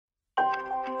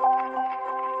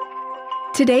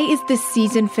Today is the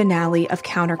season finale of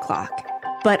Counterclock,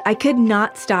 but I could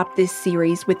not stop this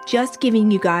series with just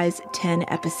giving you guys 10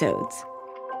 episodes.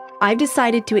 I've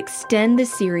decided to extend the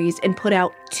series and put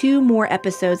out 2 more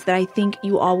episodes that I think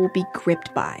you all will be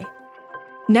gripped by.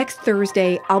 Next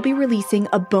Thursday, I'll be releasing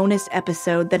a bonus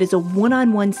episode that is a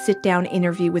one-on-one sit-down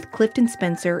interview with Clifton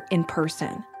Spencer in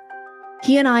person.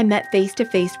 He and I met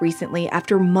face-to-face recently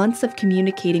after months of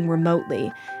communicating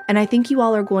remotely, and I think you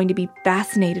all are going to be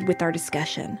fascinated with our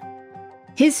discussion.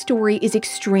 His story is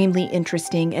extremely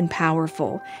interesting and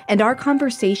powerful, and our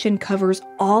conversation covers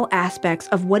all aspects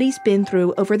of what he's been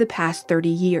through over the past 30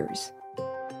 years.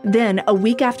 Then, a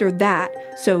week after that,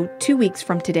 so 2 weeks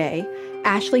from today,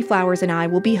 Ashley Flowers and I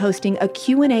will be hosting a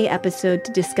Q&A episode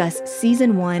to discuss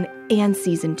Season 1 and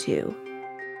Season 2.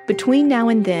 Between now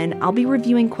and then, I'll be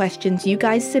reviewing questions you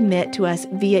guys submit to us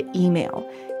via email,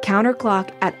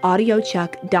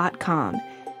 counterclock@audiochuck.com,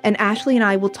 and Ashley and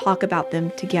I will talk about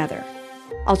them together.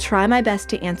 I'll try my best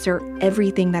to answer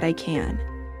everything that I can.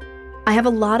 I have a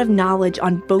lot of knowledge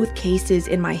on both cases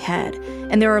in my head,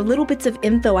 and there are little bits of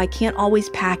info I can't always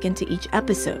pack into each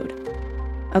episode.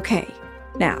 Okay,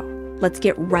 now, let's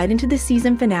get right into the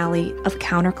season finale of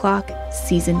Counterclock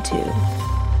Season 2.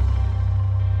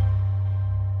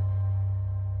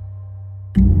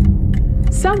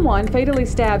 Someone fatally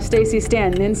stabbed Stacey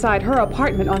Stanton inside her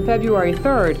apartment on February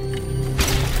 3rd.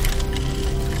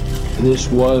 This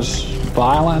was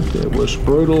violent. It was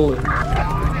brutal.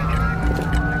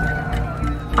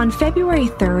 On February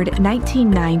 3rd,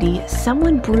 1990,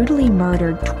 someone brutally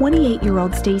murdered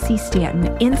 28-year-old Stacey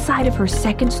Stanton inside of her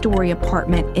second-story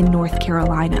apartment in North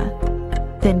Carolina,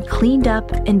 then cleaned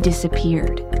up and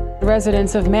disappeared.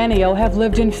 Residents of Manteo have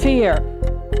lived in fear.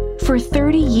 For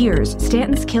 30 years,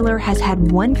 Stanton's killer has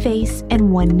had one face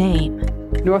and one name.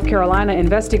 North Carolina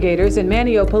investigators and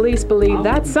Manteo police believe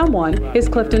that someone is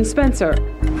Clifton Spencer.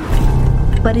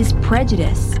 But his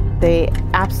prejudice. They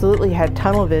absolutely had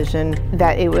tunnel vision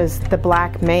that it was the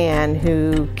black man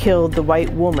who killed the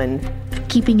white woman.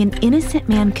 Keeping an innocent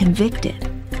man convicted.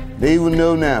 They even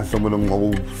know now, some of them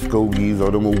old Skogies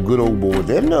or them old good old boys,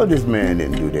 they know this man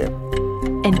didn't do that.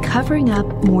 And covering up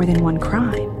more than one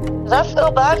crime. I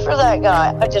feel bad for that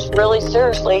guy. I just really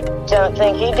seriously don't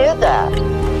think he did that.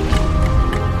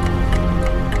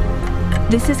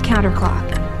 This is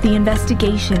Counterclock, the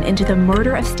investigation into the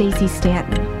murder of Stacey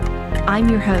Stanton. I'm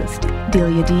your host,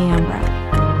 Delia D'Ambra.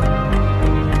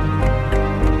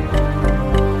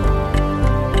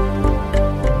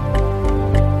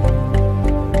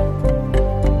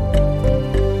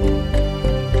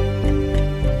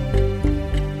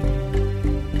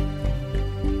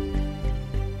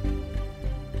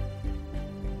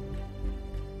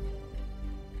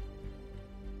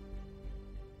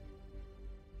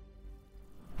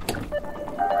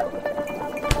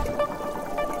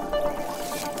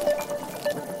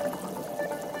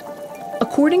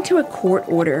 According to a court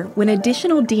order, when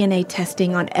additional DNA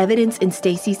testing on evidence in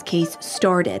Stacey's case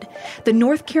started, the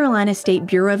North Carolina State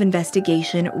Bureau of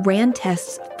Investigation ran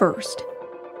tests first.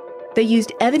 They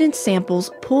used evidence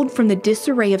samples pulled from the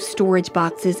disarray of storage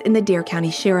boxes in the Dare County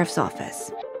Sheriff's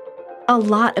Office. A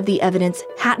lot of the evidence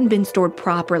hadn't been stored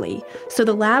properly, so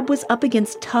the lab was up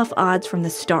against tough odds from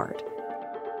the start.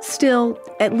 Still,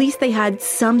 at least they had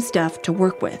some stuff to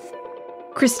work with.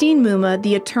 Christine Mumma,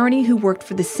 the attorney who worked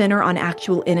for the Center on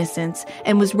Actual Innocence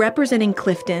and was representing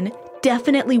Clifton,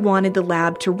 definitely wanted the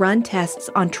lab to run tests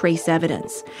on trace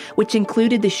evidence, which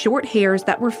included the short hairs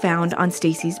that were found on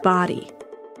Stacey's body.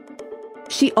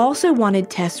 She also wanted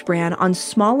tests ran on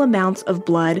small amounts of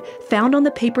blood found on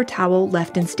the paper towel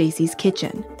left in Stacey's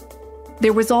kitchen.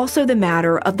 There was also the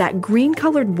matter of that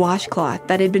green-colored washcloth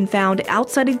that had been found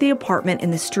outside of the apartment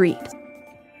in the street.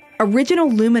 Original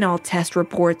luminol test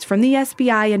reports from the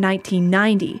SBI in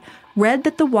 1990 read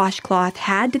that the washcloth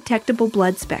had detectable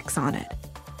blood specks on it.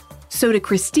 So to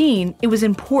Christine, it was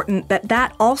important that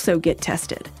that also get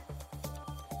tested.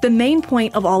 The main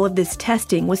point of all of this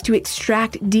testing was to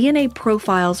extract DNA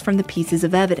profiles from the pieces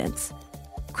of evidence.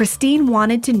 Christine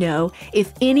wanted to know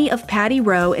if any of Patty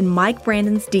Rowe and Mike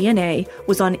Brandon's DNA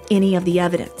was on any of the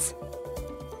evidence.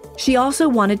 She also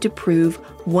wanted to prove,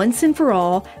 once and for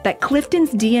all, that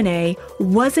Clifton's DNA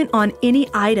wasn't on any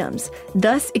items,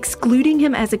 thus excluding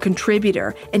him as a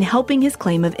contributor and helping his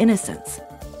claim of innocence.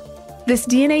 This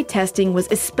DNA testing was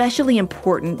especially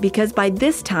important because by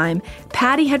this time,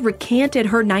 Patty had recanted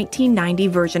her 1990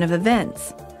 version of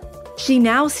events. She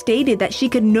now stated that she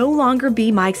could no longer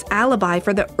be Mike's alibi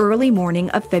for the early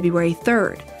morning of February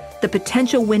 3rd, the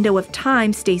potential window of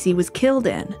time Stacey was killed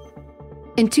in.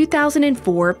 In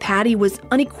 2004, Patty was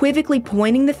unequivocally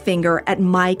pointing the finger at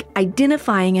Mike,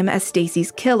 identifying him as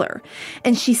Stacy's killer,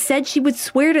 and she said she would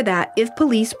swear to that if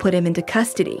police put him into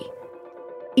custody.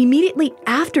 Immediately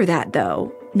after that,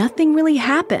 though, nothing really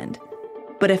happened.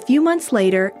 But a few months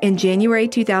later, in January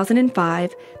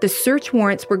 2005, the search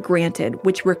warrants were granted,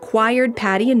 which required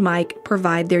Patty and Mike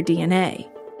provide their DNA.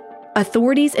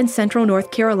 Authorities in central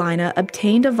North Carolina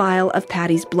obtained a vial of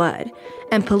Patty's blood,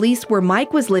 and police where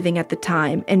Mike was living at the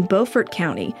time in Beaufort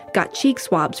County got cheek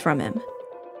swabs from him.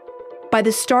 By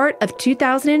the start of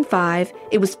 2005,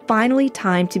 it was finally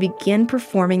time to begin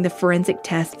performing the forensic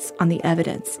tests on the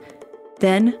evidence.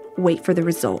 Then wait for the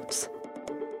results.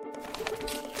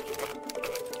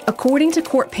 According to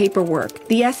court paperwork,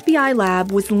 the SBI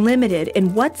lab was limited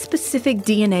in what specific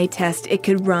DNA test it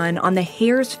could run on the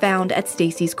hairs found at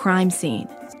Stacy's crime scene.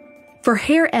 For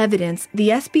hair evidence, the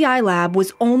SBI lab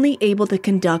was only able to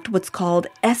conduct what's called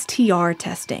STR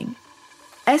testing.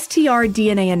 STR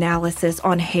DNA analysis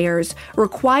on hairs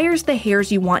requires the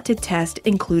hairs you want to test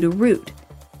include a root.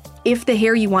 If the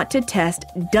hair you want to test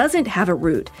doesn't have a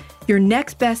root, your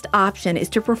next best option is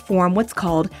to perform what's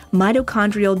called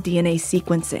mitochondrial DNA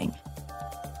sequencing.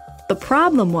 The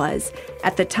problem was,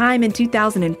 at the time in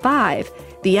 2005,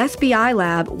 the SBI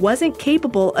lab wasn't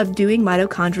capable of doing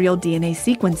mitochondrial DNA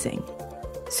sequencing.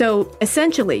 So,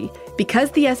 essentially,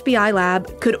 because the SBI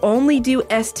lab could only do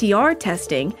STR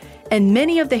testing, and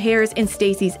many of the hairs in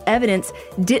Stacy's evidence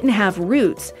didn't have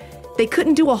roots, they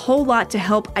couldn't do a whole lot to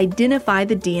help identify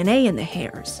the DNA in the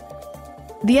hairs.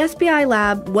 The SBI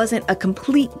lab wasn't a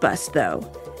complete bust,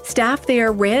 though. Staff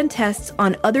there ran tests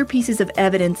on other pieces of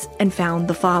evidence and found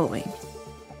the following.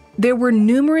 There were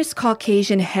numerous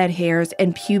Caucasian head hairs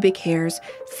and pubic hairs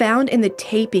found in the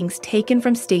tapings taken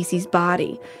from Stacy's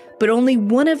body, but only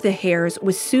one of the hairs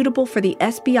was suitable for the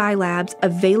SBI lab's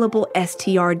available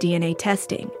STR DNA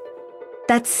testing.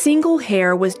 That single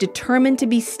hair was determined to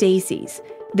be Stacy's,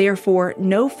 therefore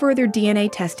no further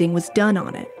DNA testing was done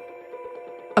on it.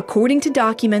 According to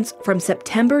documents from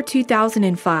September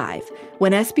 2005,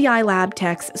 when SBI lab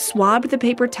techs swabbed the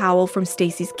paper towel from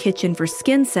Stacy's kitchen for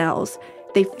skin cells,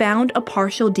 they found a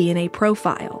partial DNA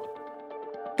profile.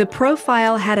 The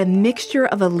profile had a mixture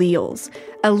of alleles.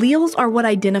 Alleles are what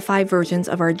identify versions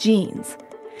of our genes.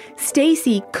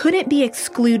 Stacy couldn't be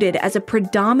excluded as a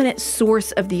predominant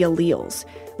source of the alleles,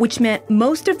 which meant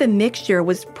most of the mixture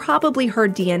was probably her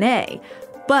DNA,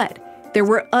 but there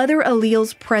were other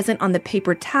alleles present on the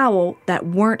paper towel that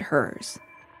weren't hers.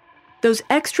 Those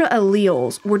extra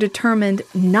alleles were determined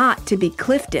not to be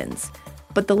Clifton's,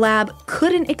 but the lab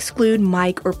couldn't exclude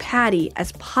Mike or Patty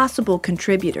as possible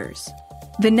contributors.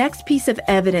 The next piece of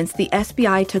evidence the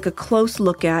SBI took a close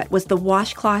look at was the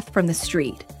washcloth from the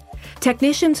street.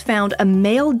 Technicians found a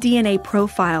male DNA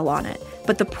profile on it,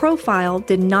 but the profile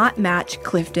did not match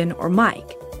Clifton or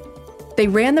Mike. They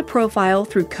ran the profile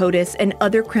through CODIS and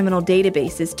other criminal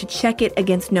databases to check it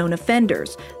against known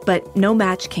offenders, but no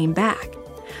match came back.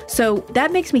 So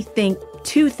that makes me think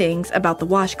two things about the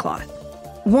washcloth.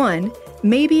 One,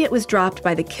 maybe it was dropped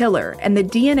by the killer and the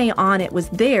DNA on it was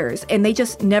theirs and they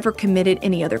just never committed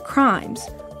any other crimes.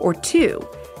 Or two,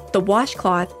 the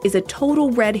washcloth is a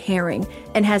total red herring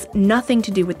and has nothing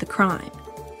to do with the crime.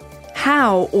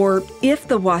 How, or if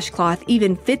the washcloth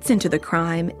even fits into the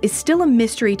crime, is still a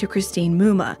mystery to Christine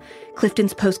Mumma,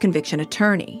 Clifton's post-conviction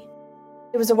attorney.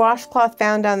 It was a washcloth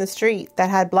found down the street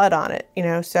that had blood on it,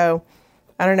 so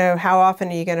I don't know how often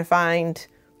are you going to find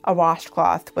a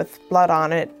washcloth with blood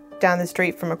on it down the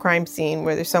street from a crime scene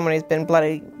where there's someone who's been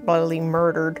bloodily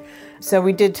murdered. So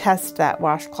we did test that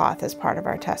washcloth as part of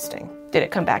our testing. Did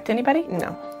it come back to anybody?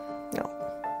 No.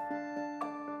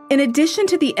 In addition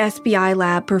to the SBI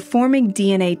lab performing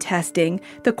DNA testing,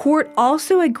 the court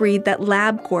also agreed that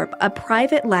LabCorp, a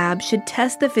private lab, should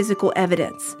test the physical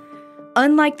evidence.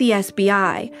 Unlike the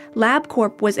SBI,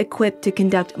 LabCorp was equipped to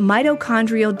conduct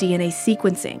mitochondrial DNA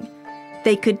sequencing.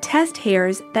 They could test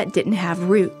hairs that didn't have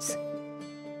roots.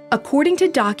 According to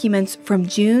documents from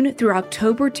June through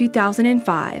October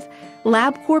 2005,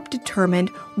 LabCorp determined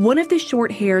one of the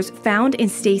short hairs found in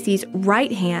Stacy's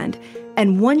right hand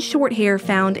and one short hair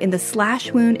found in the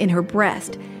slash wound in her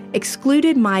breast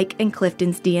excluded Mike and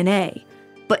Clifton's DNA,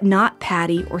 but not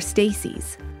Patty or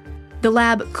Stacy's. The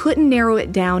lab couldn't narrow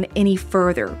it down any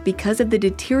further because of the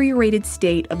deteriorated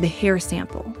state of the hair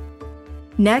sample.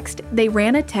 Next, they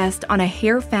ran a test on a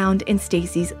hair found in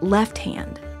Stacy's left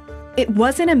hand. It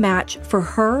wasn't a match for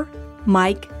her,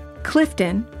 Mike,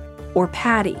 Clifton, or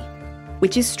Patty,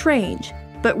 which is strange,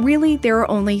 but really there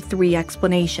are only three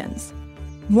explanations.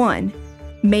 One,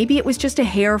 maybe it was just a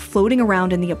hair floating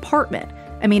around in the apartment,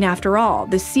 I mean, after all,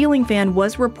 the ceiling fan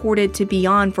was reported to be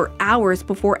on for hours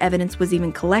before evidence was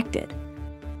even collected.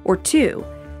 Or 2,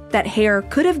 that hair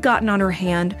could have gotten on her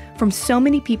hand from so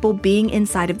many people being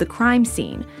inside of the crime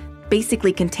scene,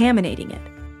 basically contaminating it.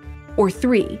 Or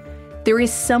 3, there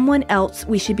is someone else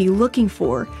we should be looking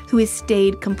for who has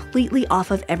stayed completely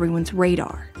off of everyone's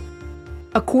radar.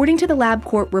 According to the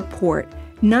LabCorp report,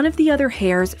 none of the other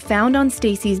hairs found on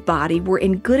Stacy's body were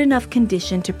in good enough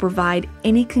condition to provide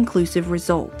any conclusive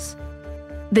results.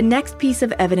 The next piece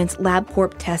of evidence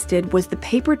LabCorp tested was the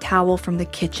paper towel from the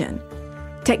kitchen.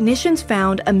 Technicians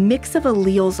found a mix of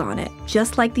alleles on it,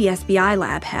 just like the SBI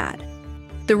lab had.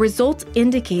 The results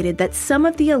indicated that some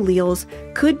of the alleles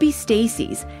could be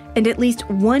Stacy's, and at least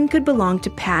one could belong to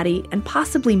Patty and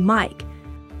possibly Mike,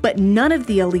 but none of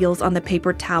the alleles on the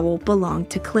paper towel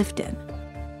belonged to Clifton.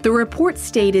 The report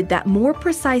stated that more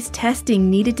precise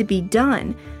testing needed to be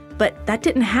done, but that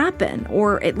didn't happen,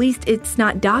 or at least it's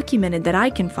not documented that I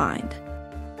can find.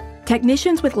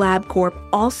 Technicians with LabCorp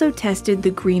also tested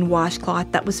the green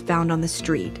washcloth that was found on the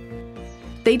street.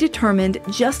 They determined,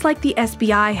 just like the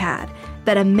SBI had,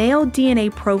 that a male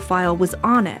DNA profile was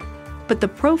on it, but the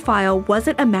profile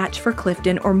wasn't a match for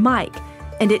Clifton or Mike,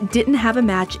 and it didn't have a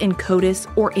match in CODIS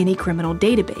or any criminal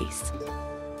database.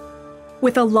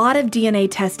 With a lot of DNA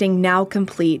testing now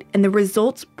complete and the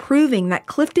results proving that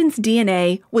Clifton's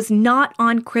DNA was not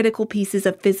on critical pieces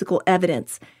of physical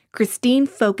evidence, Christine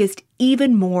focused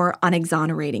even more on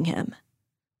exonerating him.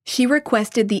 She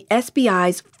requested the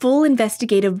SBI's full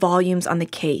investigative volumes on the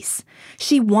case.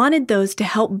 She wanted those to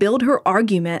help build her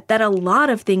argument that a lot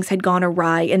of things had gone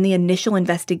awry in the initial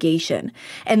investigation,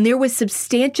 and there was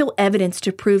substantial evidence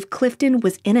to prove Clifton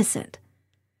was innocent.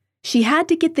 She had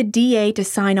to get the DA to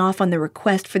sign off on the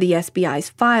request for the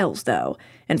SBI's files, though,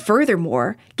 and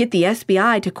furthermore, get the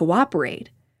SBI to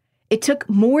cooperate. It took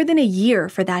more than a year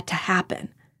for that to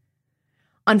happen.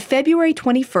 On February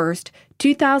 21st,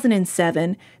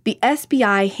 2007, the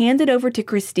SBI handed over to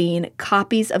Christine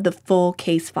copies of the full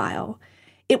case file.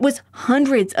 It was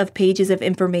hundreds of pages of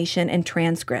information and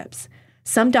transcripts.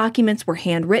 Some documents were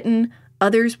handwritten,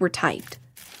 others were typed.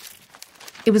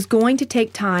 It was going to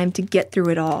take time to get through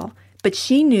it all, but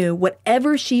she knew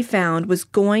whatever she found was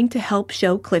going to help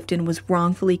show Clifton was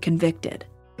wrongfully convicted.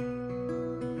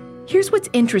 Here's what's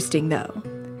interesting, though.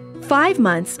 5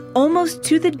 months, almost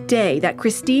to the day that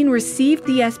Christine received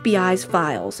the SBI's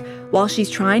files, while she's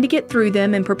trying to get through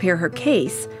them and prepare her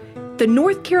case, the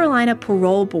North Carolina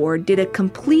Parole Board did a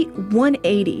complete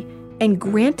 180 and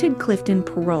granted Clifton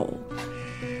parole.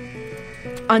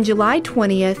 On July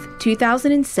 20th,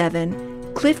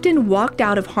 2007, Clifton walked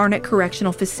out of Harnett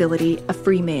Correctional Facility a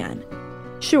free man.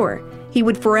 Sure, he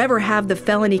would forever have the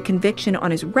felony conviction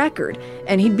on his record,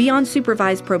 and he'd be on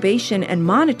supervised probation and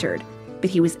monitored, but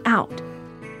he was out.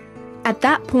 At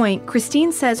that point,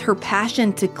 Christine says her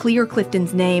passion to clear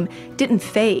Clifton's name didn't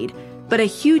fade, but a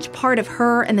huge part of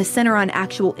her and the Center on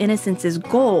Actual Innocence's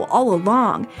goal all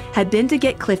along had been to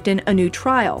get Clifton a new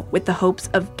trial with the hopes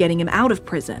of getting him out of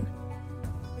prison.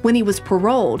 When he was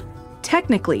paroled,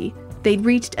 technically, they'd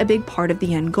reached a big part of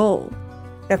the end goal.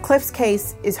 Now, Cliff's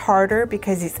case is harder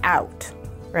because he's out,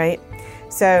 right?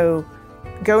 So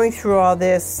going through all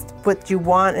this, what you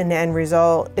want in the end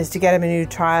result is to get him a new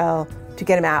trial, to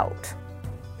get him out.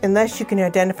 Unless you can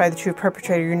identify the true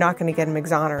perpetrator, you're not going to get him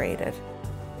exonerated.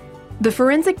 The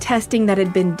forensic testing that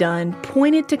had been done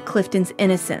pointed to Clifton's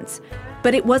innocence,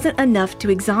 but it wasn't enough to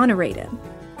exonerate him.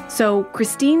 So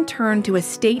Christine turned to a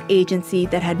state agency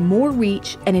that had more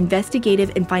reach and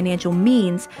investigative and financial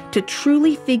means to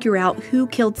truly figure out who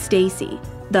killed Stacy,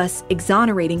 thus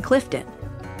exonerating Clifton.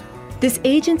 This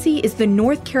agency is the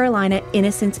North Carolina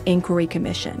Innocence Inquiry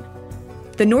Commission.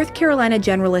 The North Carolina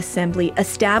General Assembly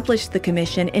established the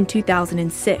commission in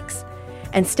 2006,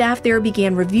 and staff there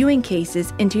began reviewing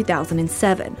cases in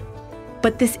 2007.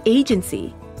 But this agency,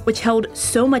 which held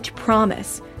so much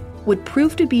promise, would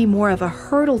prove to be more of a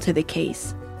hurdle to the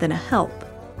case than a help.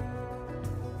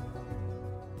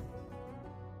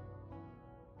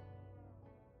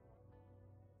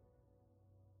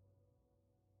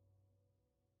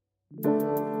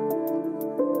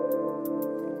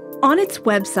 On its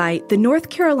website, the North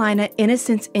Carolina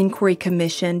Innocence Inquiry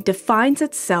Commission defines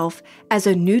itself as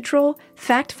a neutral,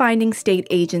 fact-finding state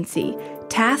agency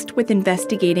tasked with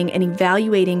investigating and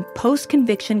evaluating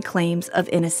post-conviction claims of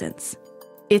innocence.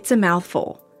 It's a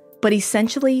mouthful, but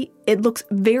essentially, it looks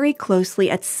very closely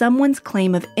at someone's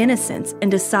claim of innocence and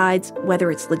decides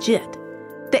whether it's legit.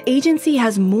 The agency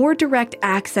has more direct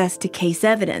access to case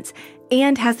evidence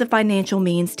and has the financial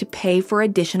means to pay for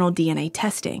additional DNA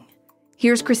testing.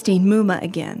 Here's Christine Mumma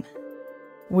again.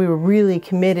 We were really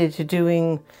committed to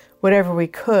doing whatever we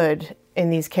could in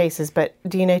these cases, but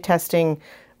DNA testing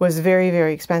was very,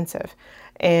 very expensive.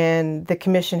 And the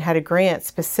commission had a grant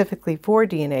specifically for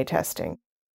DNA testing.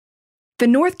 The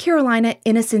North Carolina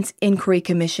Innocence Inquiry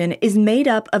Commission is made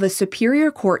up of a Superior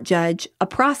Court judge, a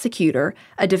prosecutor,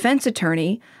 a defense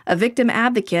attorney, a victim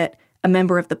advocate, a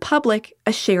member of the public,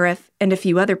 a sheriff, and a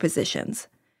few other positions.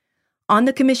 On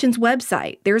the commission's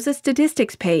website, there's a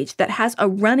statistics page that has a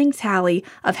running tally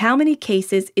of how many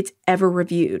cases it's ever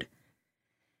reviewed.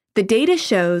 The data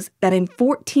shows that in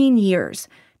 14 years,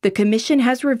 the commission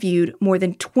has reviewed more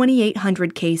than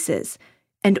 2,800 cases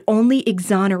and only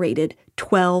exonerated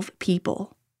 12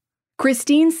 people.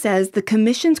 Christine says the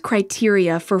commission's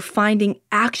criteria for finding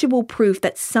actual proof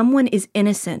that someone is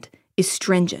innocent is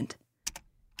stringent.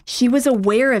 She was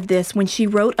aware of this when she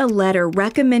wrote a letter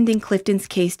recommending Clifton's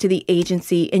case to the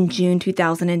agency in June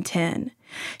 2010.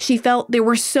 She felt there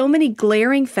were so many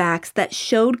glaring facts that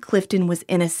showed Clifton was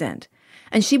innocent,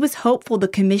 and she was hopeful the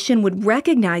commission would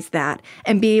recognize that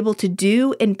and be able to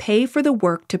do and pay for the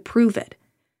work to prove it.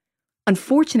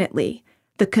 Unfortunately,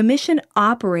 the commission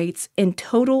operates in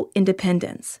total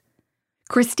independence.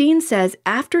 Christine says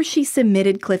after she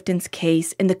submitted Clifton's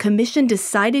case and the commission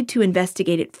decided to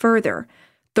investigate it further,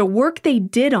 the work they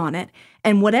did on it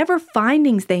and whatever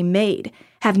findings they made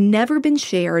have never been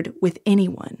shared with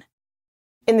anyone.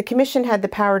 And the commission had the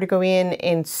power to go in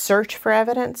and search for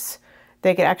evidence.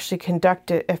 They could actually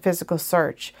conduct a physical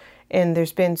search. And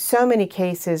there's been so many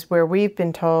cases where we've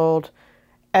been told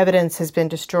evidence has been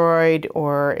destroyed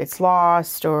or it's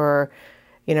lost, or,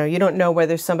 you don't know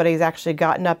whether somebody's actually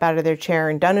gotten up out of their chair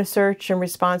and done a search in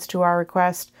response to our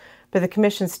request. But the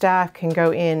commission staff can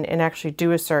go in and actually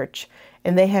do a search.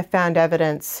 And they have found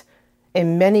evidence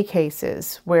in many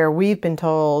cases where we've been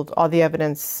told all the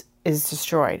evidence is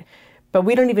destroyed, but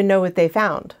we don't even know what they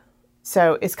found.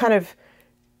 So it's kind of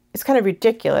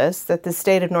ridiculous that the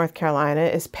state of North Carolina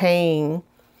is paying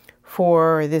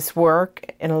for this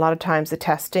work, and a lot of times the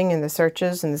testing and the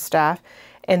searches and the staff,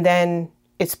 and then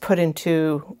it's put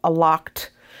into a locked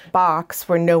box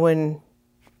where no one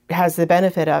has the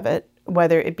benefit of it,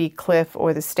 whether it be Cliff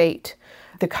or the state.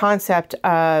 The concept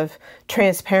of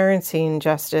transparency and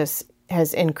justice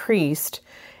has increased,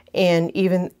 and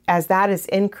even as that has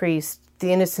increased,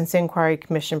 the Innocence Inquiry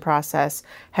Commission process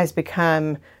has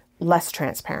become less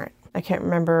transparent. I can't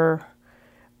remember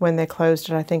when they closed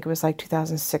it. I think it was like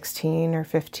 2016 or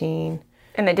 15.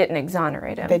 And they didn't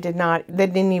exonerate him. They did not. They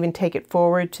didn't even take it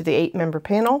forward to the 8-member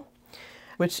panel,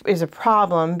 which is a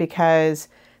problem because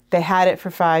they had it for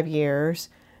 5 years.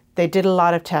 They did a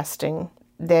lot of testing.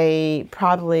 They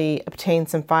probably obtained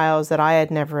some files that I had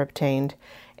never obtained,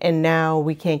 and now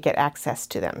we can't get access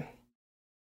to them.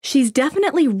 She's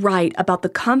definitely right about the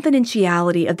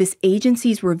confidentiality of this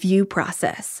agency's review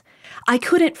process. I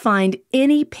couldn't find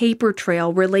any paper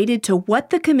trail related to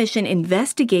what the commission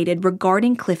investigated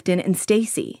regarding Clifton and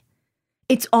Stacy.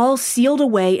 It's all sealed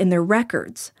away in their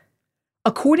records.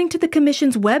 According to the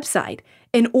commission's website,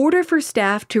 in order for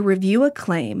staff to review a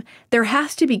claim, there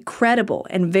has to be credible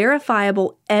and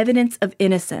verifiable evidence of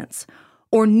innocence,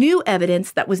 or new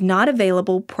evidence that was not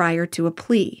available prior to a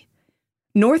plea.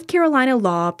 North Carolina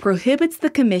law prohibits the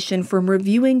commission from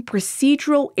reviewing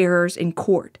procedural errors in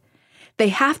court. They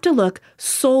have to look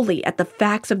solely at the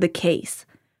facts of the case.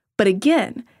 But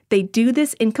again, they do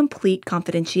this in complete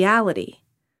confidentiality.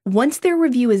 Once their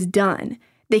review is done,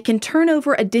 they can turn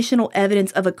over additional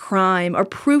evidence of a crime or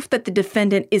proof that the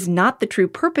defendant is not the true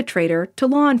perpetrator to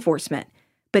law enforcement.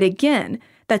 But again,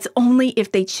 that's only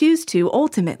if they choose to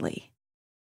ultimately.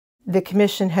 The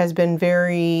commission has been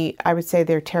very, I would say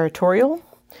they're territorial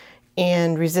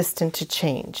and resistant to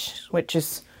change, which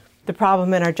is the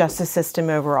problem in our justice system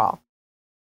overall.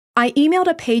 I emailed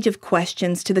a page of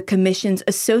questions to the commission's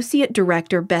Associate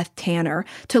Director, Beth Tanner,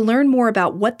 to learn more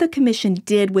about what the commission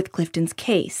did with Clifton's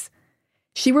case.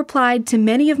 She replied to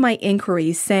many of my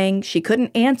inquiries saying she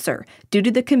couldn't answer due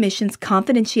to the commission's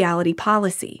confidentiality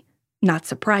policy. Not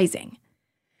surprising.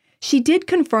 She did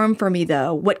confirm for me,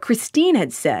 though, what Christine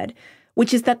had said,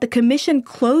 which is that the commission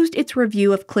closed its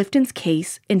review of Clifton's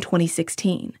case in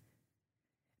 2016.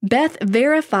 Beth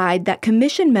verified that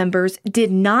commission members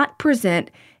did not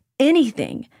present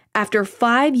anything after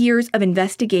 5 years of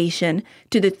investigation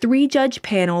to the 3-judge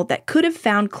panel that could have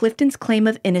found Clifton's claim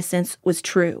of innocence was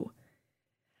true.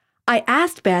 I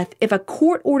asked Beth if a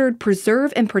court-ordered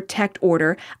preserve and protect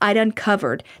order I'd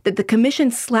uncovered that the commission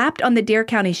slapped on the Dare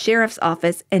County Sheriff's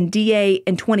Office and DA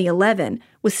in 2011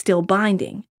 was still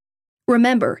binding.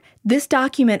 Remember, this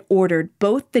document ordered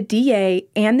both the DA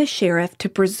and the sheriff to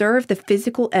preserve the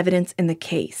physical evidence in the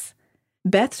case.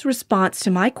 Beth's response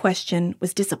to my question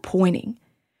was disappointing.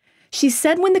 She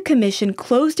said when the commission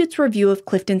closed its review of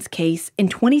Clifton's case in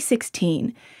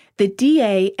 2016, the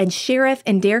DA and sheriff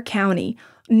in Dare County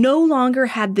no longer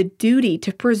had the duty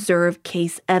to preserve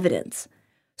case evidence.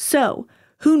 So,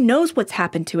 who knows what's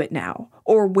happened to it now,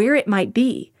 or where it might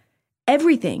be?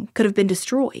 Everything could have been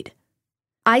destroyed.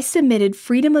 I submitted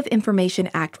Freedom of Information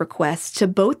Act requests to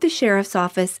both the sheriff's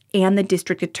office and the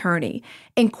district attorney,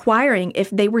 inquiring if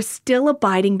they were still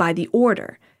abiding by the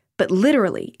order. But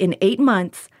literally, in 8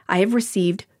 months, I have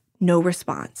received no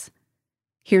response.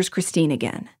 Here's Christine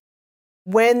again.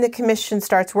 When the commission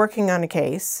starts working on a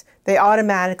case, they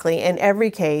automatically, in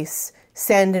every case,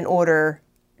 send an order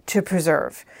to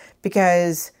preserve.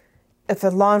 Because if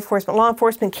law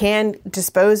enforcement can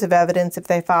dispose of evidence if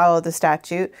they follow the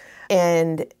statute,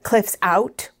 and Cliff's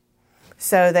out,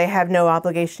 so they have no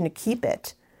obligation to keep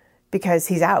it because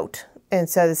he's out. And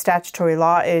so the statutory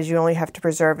law is you only have to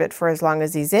preserve it for as long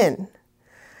as he's in.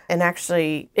 And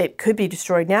actually, it could be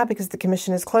destroyed now because the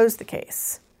commission has closed the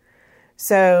case.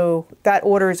 So that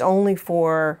order is only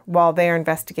for while they're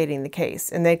investigating the case,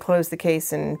 and they closed the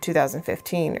case in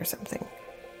 2015 or something.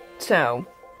 So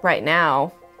right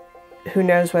now, who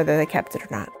knows whether they kept it or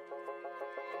not.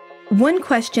 One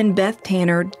question Beth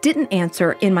Tanner didn't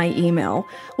answer in my email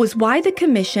was why the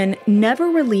commission never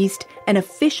released an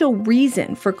official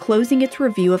reason for closing its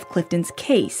review of Clifton's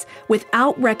case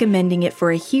without recommending it for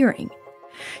a hearing.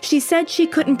 She said she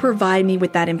couldn't provide me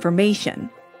with that information.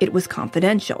 It was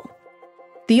confidential.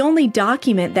 The only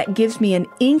document that gives me an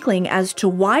inkling as to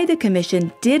why the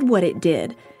commission did what it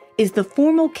did is the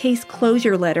formal case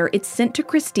closure letter it sent to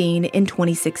Christine in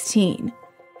 2016.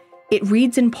 It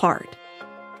reads in part,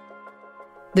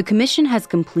 "The Commission has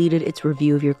completed its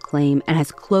review of your claim and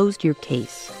has closed your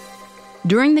case.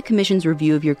 During the Commission's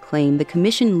review of your claim, the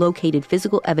Commission located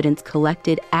physical evidence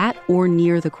collected at or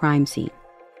near the crime scene.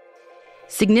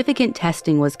 Significant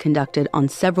testing was conducted on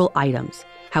several items.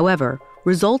 However,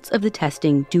 results of the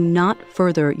testing do not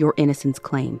further your innocence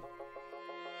claim.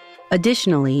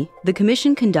 Additionally, the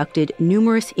Commission conducted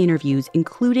numerous interviews,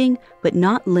 including but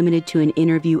not limited to an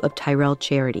interview of Tyrell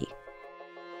Charity.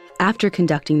 After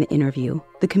conducting the interview,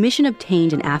 the Commission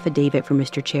obtained an affidavit from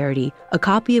Mr. Charity, a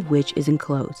copy of which is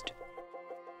enclosed.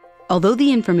 Although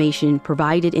the information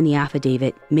provided in the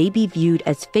affidavit may be viewed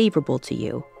as favorable to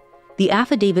you, the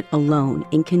affidavit alone,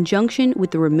 in conjunction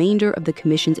with the remainder of the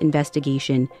Commission's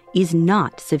investigation, is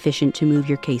not sufficient to move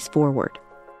your case forward.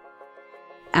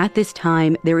 At this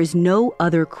time, there is no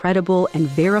other credible and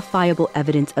verifiable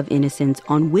evidence of innocence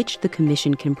on which the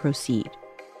Commission can proceed.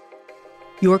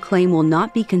 Your claim will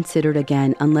not be considered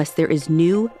again unless there is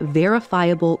new,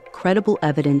 verifiable, credible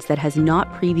evidence that has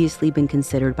not previously been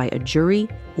considered by a jury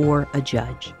or a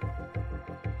judge."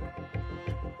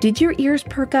 Did your ears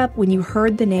perk up when you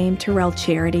heard the name Tyrell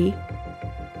Charity?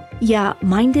 Yeah,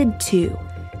 mine did too,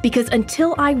 because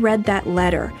until I read that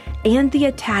letter and the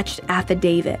attached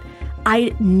affidavit,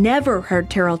 I'd never heard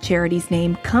Tyrell Charity's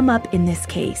name come up in this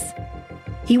case.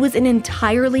 He was an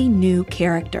entirely new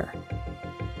character.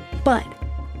 But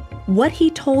what he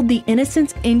told the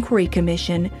Innocence Inquiry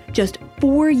Commission just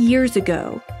 4 years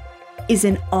ago is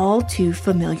an all too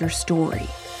familiar story.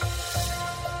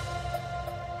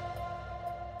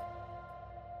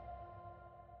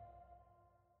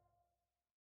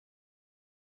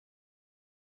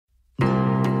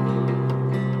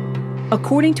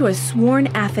 According to a sworn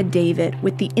affidavit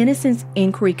with the Innocence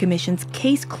Inquiry Commission's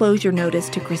case closure notice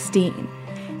to Christine,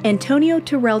 Antonio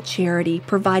Tyrell Charity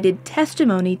provided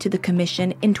testimony to the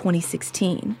commission in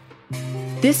 2016.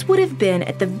 This would have been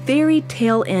at the very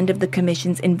tail end of the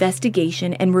commission's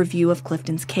investigation and review of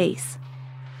Clifton's case.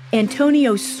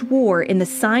 Antonio swore in the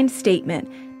signed statement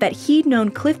that he'd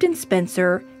known Clifton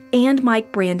Spencer and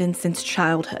Mike Brandon since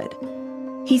childhood.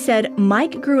 He said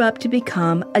Mike grew up to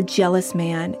become a jealous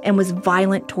man and was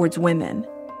violent towards women.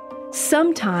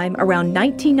 Sometime around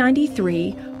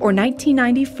 1993 or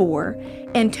 1994,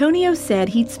 Antonio said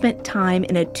he'd spent time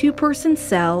in a 2-person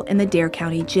cell in the Dare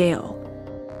County Jail.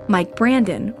 Mike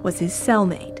Brandon was his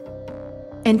cellmate.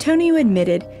 Antonio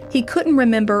admitted he couldn't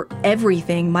remember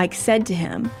everything Mike said to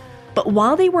him, but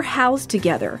while they were housed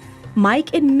together,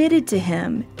 Mike admitted to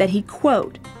him that he,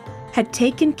 quote, had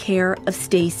taken care of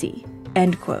Stacy,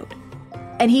 end quote.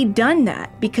 And he'd done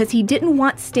that because he didn't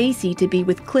want Stacy to be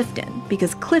with Clifton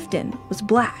because Clifton was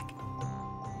black.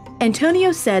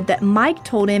 Antonio said that Mike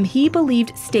told him he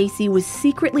believed Stacy was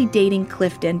secretly dating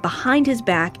Clifton behind his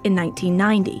back in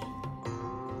 1990.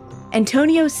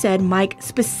 Antonio said Mike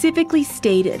specifically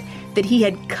stated that he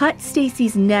had cut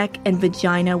Stacy's neck and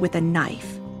vagina with a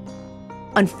knife.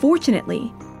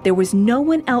 Unfortunately, there was no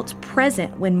one else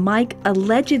present when Mike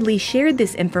allegedly shared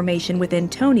this information with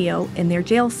Antonio in their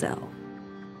jail cell.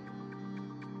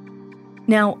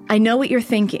 Now, I know what you're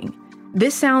thinking.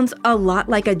 This sounds a lot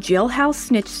like a jailhouse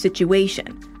snitch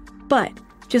situation, but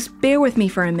just bear with me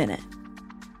for a minute.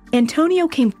 Antonio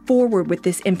came forward with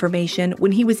this information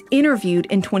when he was interviewed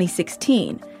in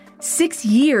 2016, 6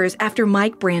 years after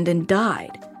Mike Brandon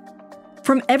died.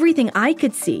 From everything I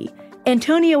could see,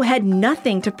 Antonio had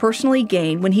nothing to personally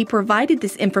gain when he provided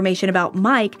this information about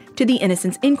Mike to the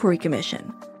Innocence Inquiry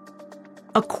Commission.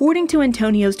 According to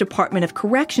Antonio's Department of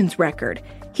Corrections record,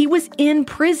 he was in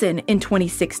prison in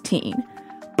 2016,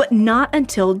 but not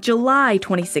until July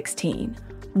 2016,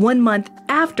 1 month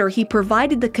after he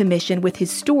provided the commission with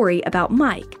his story about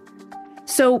Mike.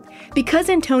 So, because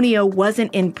Antonio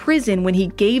wasn't in prison when he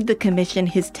gave the commission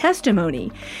his testimony,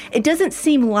 it doesn't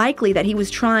seem likely that he was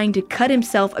trying to cut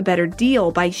himself a better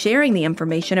deal by sharing the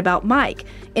information about Mike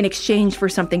in exchange for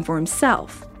something for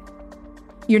himself.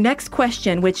 Your next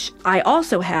question, which I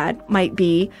also had, might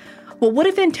be, well, what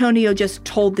if Antonio just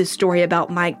told this story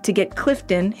about Mike to get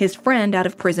Clifton, his friend, out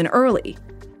of prison early?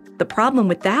 The problem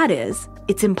with that is,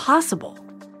 it's impossible.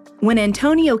 When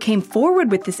Antonio came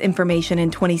forward with this information in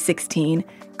 2016,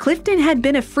 Clifton had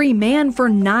been a free man for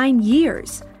 9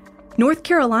 years. North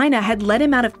Carolina had let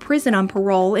him out of prison on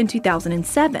parole in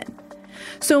 2007.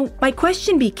 So my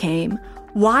question became,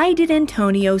 why did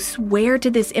Antonio swear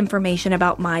to this information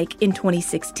about Mike in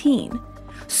 2016?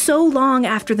 So long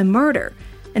after the murder,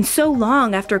 and so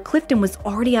long after Clifton was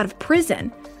already out of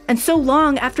prison, and so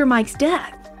long after Mike's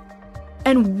death.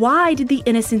 And why did the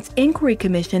Innocence Inquiry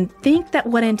Commission think that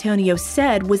what Antonio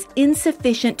said was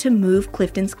insufficient to move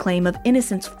Clifton's claim of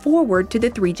innocence forward to the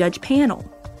 3-judge panel?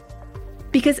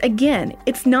 Because again,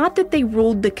 it's not that they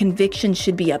ruled the conviction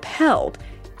should be upheld.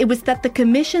 It was that the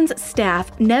commission's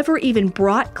staff never even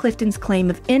brought Clifton's claim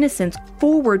of innocence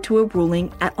forward to a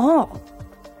ruling at all.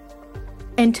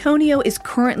 Antonio is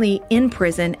currently in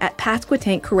prison at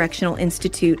Pasquotank Correctional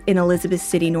Institute in Elizabeth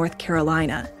City, North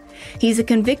Carolina. He's a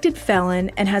convicted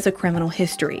felon and has a criminal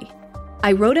history.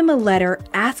 I wrote him a letter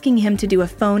asking him to do a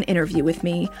phone interview with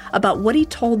me about what he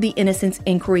told the Innocence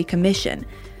Inquiry Commission,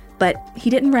 but he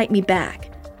didn't write me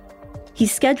back.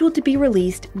 He's scheduled to be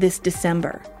released this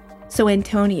December. So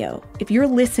Antonio, if you're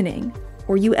listening,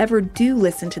 or you ever do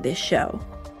listen to this show,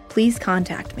 please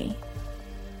contact me.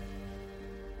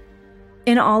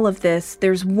 In all of this,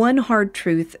 there's one hard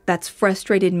truth that's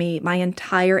frustrated me my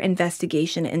entire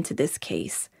investigation into this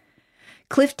case.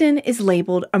 Clifton is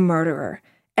labeled a murderer,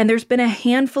 and there's been a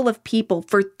handful of people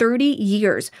for 30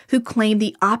 years who claim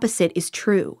the opposite is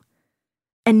true.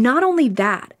 And not only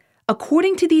that,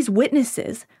 according to these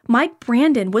witnesses, Mike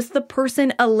Brandon was the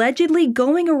person allegedly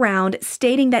going around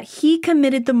stating that he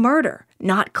committed the murder,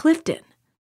 not Clifton.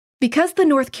 Because the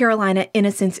North Carolina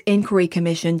Innocence Inquiry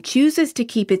Commission chooses to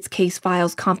keep its case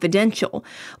files confidential,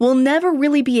 we'll never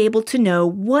really be able to know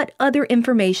what other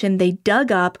information they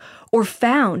dug up or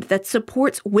found that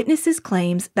supports witnesses'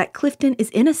 claims that Clifton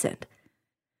is innocent.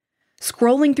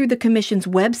 Scrolling through the commission's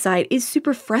website is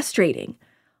super frustrating.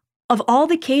 Of all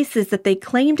the cases that they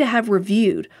claim to have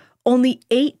reviewed, only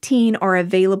 18 are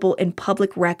available in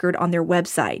public record on their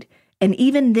website, and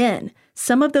even then,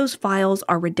 some of those files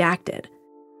are redacted.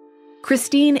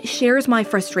 Christine shares my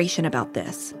frustration about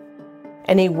this.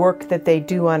 Any work that they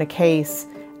do on a case,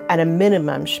 at a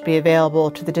minimum, should be available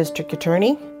to the district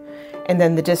attorney, and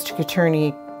then the district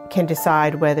attorney can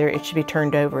decide whether it should be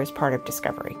turned over as part of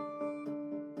discovery.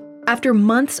 After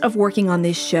months of working on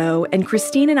this show and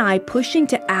Christine and I pushing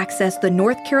to access the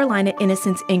North Carolina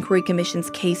Innocence Inquiry Commission's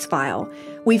case file,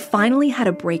 we finally had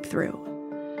a breakthrough.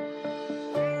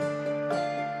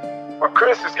 Well,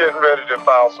 Chris is getting ready to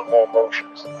file some more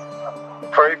motions.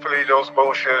 Prayerfully, those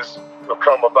motions will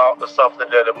come about to something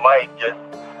that it might get,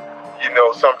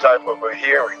 some type of a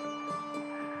hearing,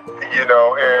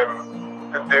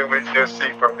 and then we just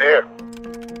see from there.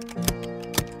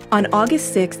 On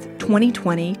August 6th,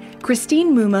 2020,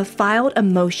 Christine Mumma filed a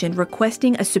motion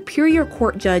requesting a Superior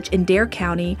Court judge in Dare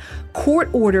County court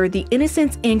order the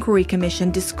Innocence Inquiry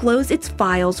Commission disclose its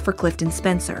files for Clifton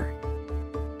Spencer.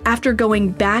 After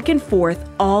going back and forth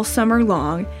all summer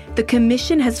long, the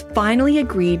commission has finally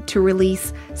agreed to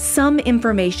release some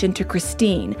information to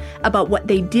Christine about what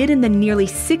they did in the nearly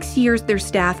 6 years their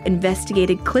staff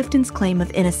investigated Clifton's claim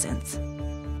of innocence.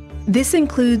 This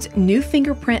includes new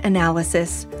fingerprint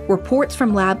analysis, reports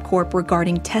from LabCorp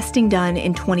regarding testing done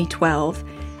in 2012,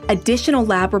 additional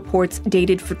lab reports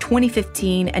dated for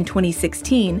 2015 and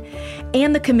 2016,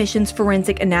 and the commission's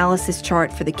forensic analysis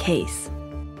chart for the case.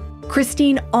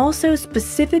 Christine also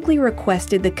specifically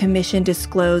requested the commission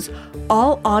disclose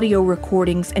all audio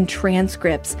recordings and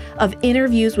transcripts of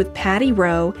interviews with Patty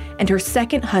Rowe and her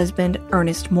second husband,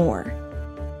 Ernest Moore.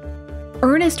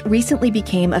 Ernest recently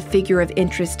became a figure of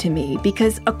interest to me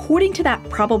because, according to that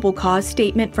probable cause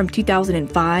statement from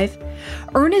 2005,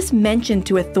 Ernest mentioned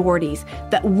to authorities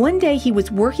that one day he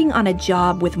was working on a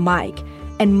job with Mike,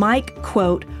 and Mike,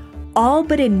 quote, all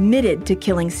but admitted to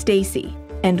killing Stacy,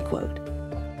 end quote.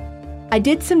 I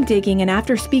did some digging, and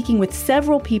after speaking with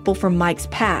several people from Mike's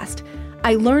past,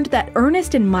 I learned that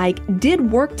Ernest and Mike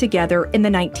did work together in the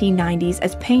 1990s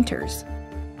as painters.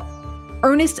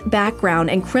 Ernest's background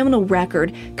and criminal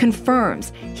record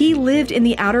confirms he lived in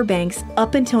the Outer Banks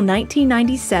up until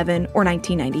 1997 or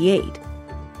 1998.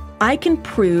 I can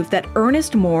prove that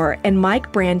Ernest Moore and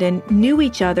Mike Brandon knew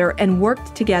each other and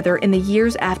worked together in the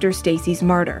years after Stacy's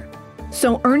murder.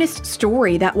 So Ernest's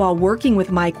story that while working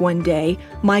with Mike one day,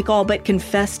 Mike all but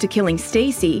confessed to killing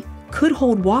Stacy could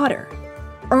hold water.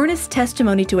 Ernest's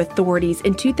testimony to authorities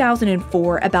in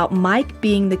 2004 about Mike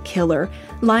being the killer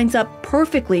lines up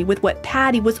perfectly with what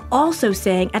Patty was also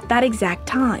saying at that exact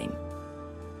time.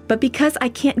 But because I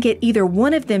can't get either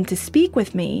one of them to speak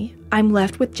with me, I'm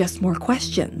left with just more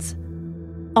questions.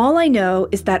 All I know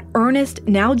is that Ernest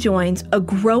now joins a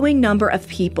growing number of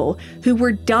people who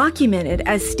were documented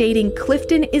as stating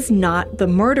Clifton is not the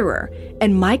murderer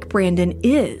and Mike Brandon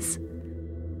is.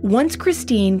 Once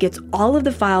Christine gets all of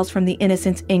the files from the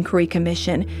Innocence Inquiry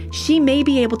Commission, she may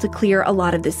be able to clear a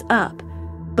lot of this up.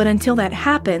 But until that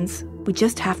happens, we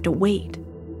just have to wait.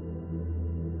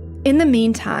 In the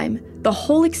meantime, the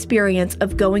whole experience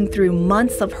of going through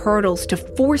months of hurdles to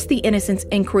force the Innocence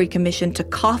Inquiry Commission to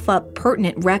cough up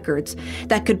pertinent records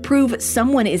that could prove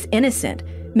someone is innocent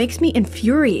makes me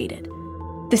infuriated.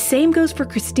 The same goes for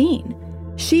Christine.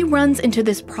 She runs into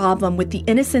this problem with the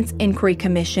Innocence Inquiry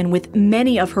Commission with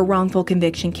many of her wrongful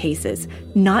conviction cases,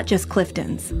 not just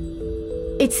Clifton's.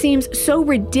 It seems so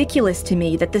ridiculous to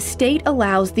me that the state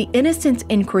allows the Innocence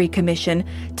Inquiry Commission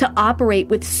to operate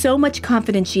with so much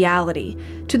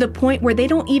confidentiality to the point where they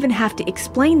don't even have to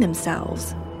explain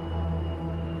themselves.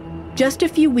 Just a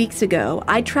few weeks ago,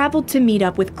 I traveled to meet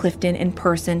up with Clifton in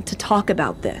person to talk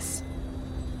about this.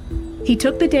 He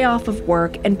took the day off of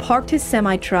work and parked his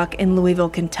semi-truck in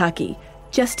Louisville, Kentucky,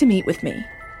 just to meet with me.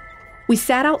 We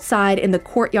sat outside in the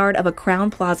courtyard of a Crowne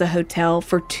Plaza hotel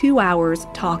for 2 hours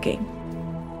talking.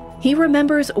 He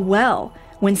remembers well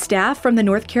when staff from the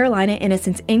North Carolina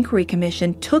Innocence Inquiry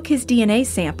Commission took his DNA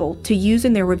sample to use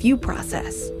in their review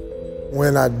process.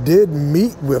 When I did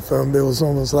meet with him, it was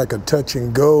almost like a touch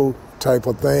and go type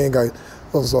of thing. It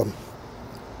was a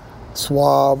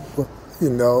swab,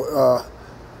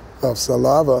 of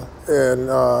saliva,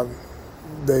 and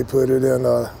they put it in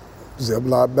a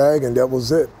Ziploc bag, and that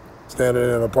was it. Standing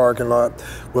in a parking lot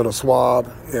with a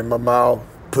swab in my mouth,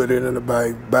 put it in the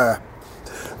bag, bye.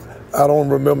 I don't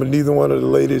remember neither one of the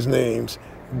ladies' names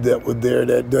that were there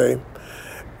that day.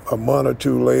 A month or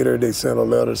two later, they sent a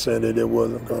letter saying that they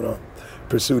wasn't going to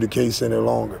pursue the case any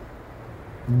longer.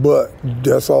 But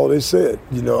that's all they said.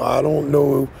 I don't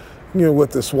know,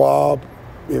 with the swab,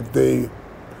 if they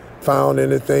found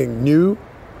anything new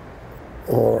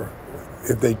or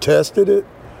if they tested it,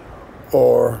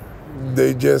 or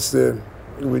they just said,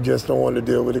 we just don't want to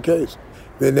deal with the case.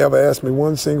 They never asked me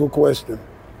one single question.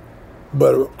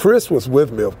 But Chris was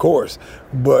with me, of course.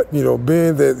 But,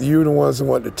 being that you're the ones who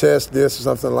want to test this or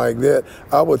something like that,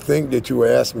 I would think that you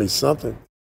would ask me something.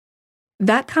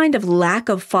 That kind of lack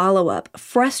of follow-up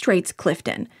frustrates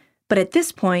Clifton. But at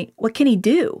this point, what can he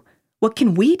do? What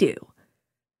can we do?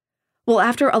 Well,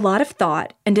 after a lot of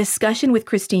thought and discussion with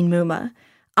Christine Mumma,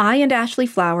 I and Ashley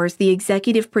Flowers, the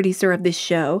executive producer of this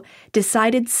show,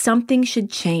 decided something should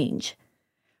change.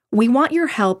 We want your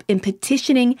help in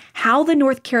petitioning how the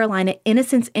North Carolina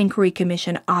Innocence Inquiry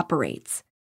Commission operates.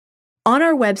 On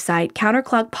our website,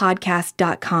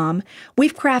 counterclockpodcast.com,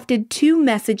 we've crafted 2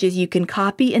 messages you can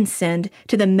copy and send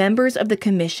to the members of the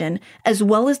commission, as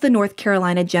well as the North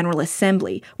Carolina General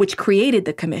Assembly, which created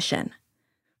the commission.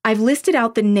 I've listed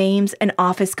out the names and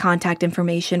office contact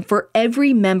information for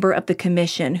every member of the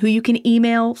commission who you can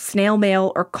email, snail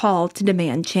mail, or call to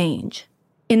demand change.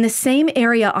 In the same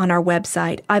area on our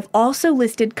website, I've also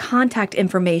listed contact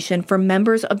information for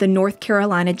members of the North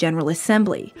Carolina General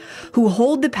Assembly, who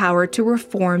hold the power to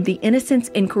reform the Innocence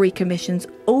Inquiry Commission's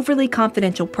overly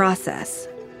confidential process.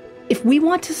 If we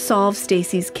want to solve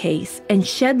Stacy's case and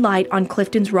shed light on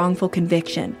Clifton's wrongful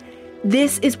conviction,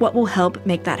 this is what will help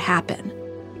make that happen.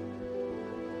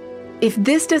 If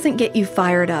this doesn't get you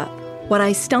fired up, what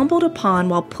I stumbled upon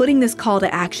while putting this call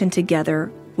to action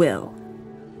together will.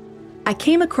 I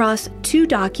came across two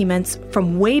documents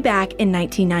from way back in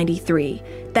 1993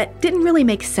 that didn't really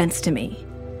make sense to me.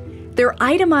 Their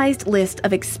itemized list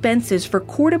of expenses for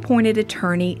court-appointed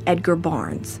attorney Edgar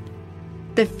Barnes.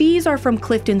 The fees are from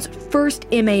Clifton's first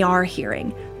MAR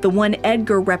hearing, the one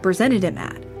Edgar represented him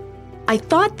at. I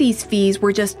thought these fees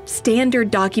were just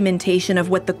standard documentation of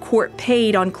what the court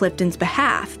paid on Clifton's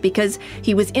behalf because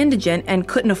he was indigent and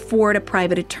couldn't afford a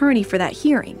private attorney for that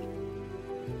hearing.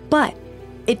 But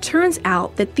it turns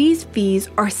out that these fees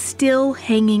are still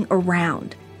hanging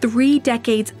around 3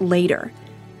 decades later,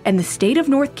 and the state of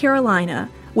North Carolina,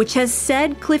 which has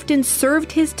said Clifton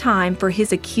served his time for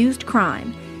his accused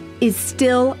crime, is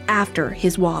still after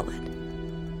his wallet.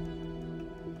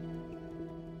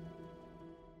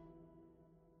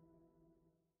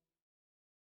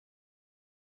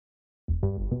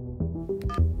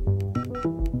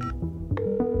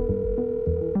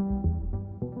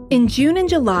 In June and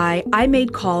July, I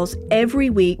made calls every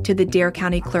week to the Dare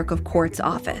County Clerk of Court's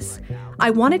office.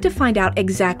 I wanted to find out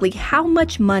exactly how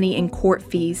much money in court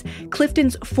fees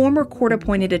Clifton's former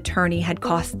court-appointed attorney had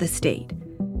cost the state.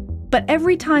 But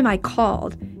every time I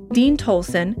called, Dean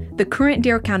Tolson, the current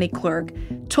Dare County clerk,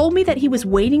 told me that he was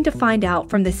waiting to find out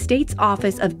from the state's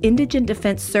Office of Indigent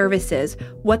Defense Services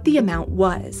what the amount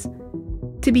was.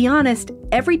 To be honest,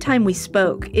 every time we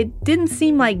spoke, it didn't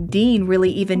seem like Dean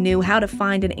really even knew how to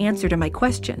find an answer to my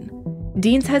question.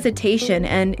 Dean's hesitation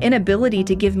and inability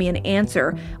to give me an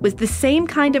answer was the same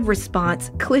kind of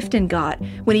response Clifton got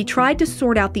when he tried to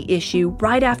sort out the issue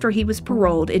right after he was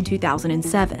paroled in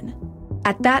 2007.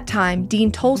 At that time,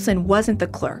 Dean Tolson wasn't the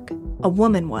clerk. A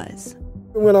woman was.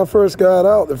 When I first got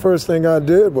out, the first thing I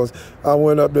did was I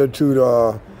went up there to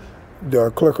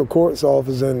the clerk of court's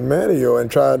office in Manio and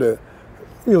tried to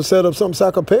set up something so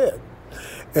I could pay it.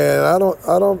 And I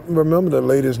don't remember the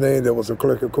lady's name that was a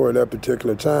clerk of court at that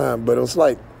particular time, but it was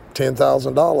like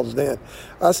 $10,000 then.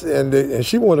 I said, and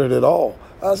she wanted it all.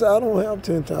 I said, I don't have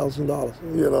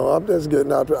 $10,000. I'm just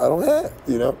getting out there. I don't have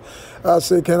it, I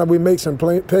said, can we make some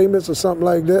payments or something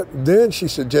like that? Then she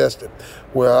suggested,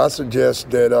 well, I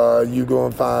suggest that you go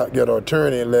and get an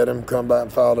attorney and let him come back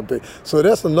and file the pay. So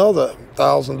that's another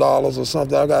 $1,000 or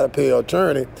something I got to pay an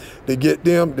attorney to get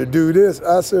them to do this.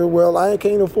 I said, well, I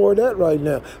can't afford that right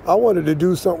now. I wanted to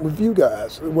do something with you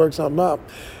guys, work something out.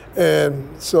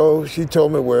 And so she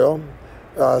told me, well,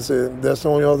 I said, that's the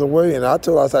only other way. And I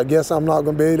told her, I said, I guess I'm not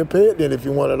going to be able to pay it then if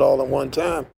you want it all at one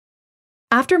time.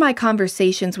 After my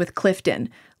conversations with Clifton,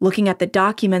 looking at the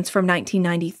documents from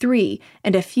 1993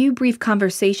 and a few brief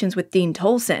conversations with Dean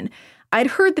Tolson, I'd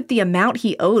heard that the amount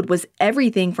he owed was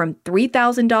everything from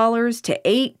 $3,000 to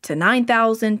 $8,000 to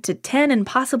 $9,000 to $10,000 and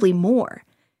possibly more.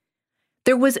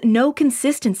 There was no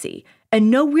consistency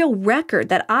and no real record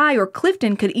that I or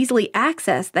Clifton could easily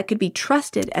access that could be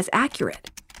trusted as accurate.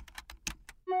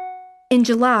 In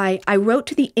July, I wrote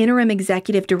to the interim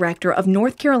executive director of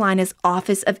North Carolina's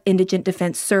Office of Indigent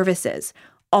Defense Services,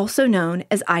 also known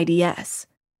as IDS.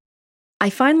 I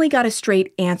finally got a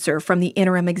straight answer from the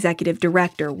interim executive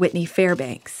director, Whitney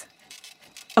Fairbanks.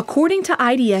 According to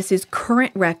IDS's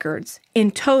current records,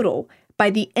 in total,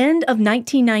 by the end of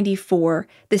 1994,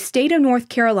 the state of North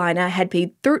Carolina had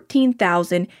paid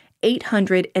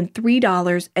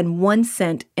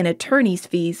 $13,803.01 in attorney's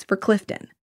fees for Clifton.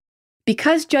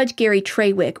 Because Judge Gary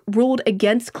Trawick ruled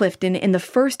against Clifton in the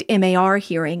first MAR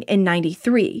hearing in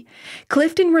 93,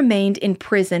 Clifton remained in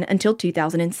prison until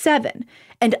 2007,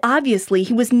 and obviously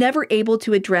he was never able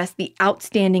to address the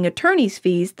outstanding attorney's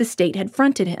fees the state had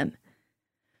fronted him.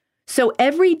 So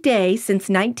every day since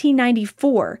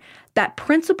 1994, that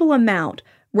principal amount,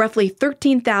 roughly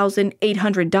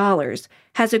 $13,800,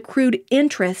 has accrued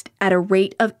interest at a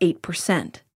rate of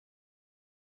 8%.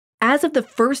 As of the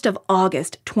 1st of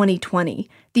August 2020,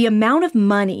 the amount of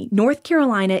money North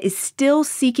Carolina is still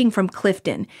seeking from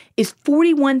Clifton is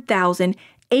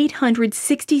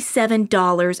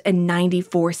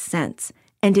 $41,867.94,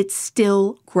 and it's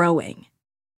still growing.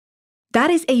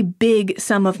 That is a big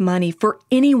sum of money for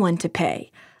anyone to pay,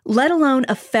 let alone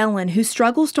a felon who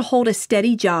struggles to hold a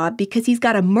steady job because he's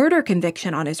got a murder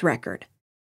conviction on his record.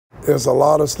 There's a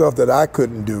lot of stuff that I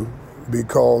couldn't do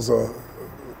because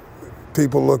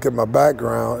people look at my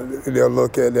background, they'll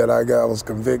look at that I was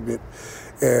convicted,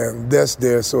 and that's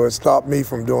there. So it stopped me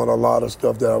from doing a lot of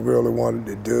stuff that I really wanted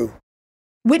to do.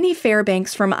 Whitney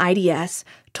Fairbanks from IDS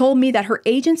told me that her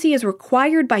agency is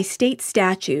required by state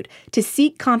statute to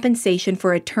seek compensation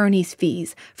for attorney's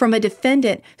fees from a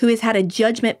defendant who has had a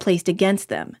judgment placed against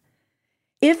them.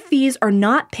 If fees are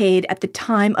not paid at the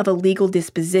time of a legal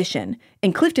disposition,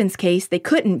 in Clifton's case they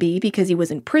couldn't be because he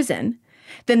was in prison,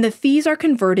 then the fees are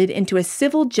converted into a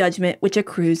civil judgment which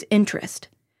accrues interest.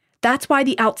 That's why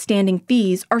the outstanding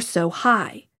fees are so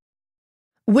high.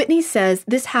 Whitney says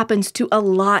this happens to a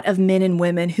lot of men and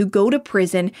women who go to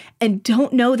prison and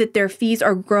don't know that their fees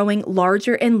are growing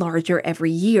larger and larger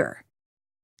every year.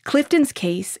 Clifton's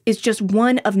case is just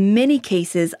one of many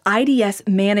cases IDS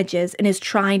manages and is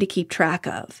trying to keep track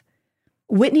of.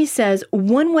 Whitney says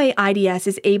one way IDS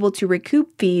is able to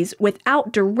recoup fees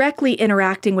without directly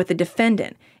interacting with the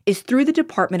defendant is through the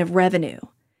Department of Revenue.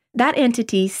 That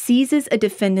entity seizes a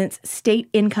defendant's state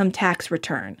income tax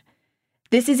return.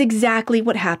 This is exactly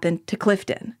what happened to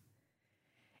Clifton.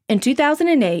 In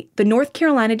 2008, the North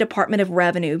Carolina Department of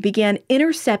Revenue began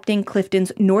intercepting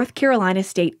Clifton's North Carolina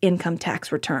state income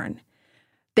tax return.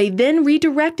 They then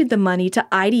redirected the money to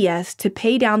IDS to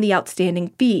pay down the outstanding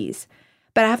fees.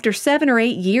 But after 7 or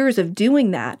 8 years of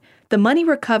doing that, the money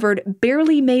recovered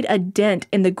barely made a dent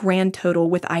in the grand total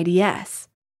with IDS.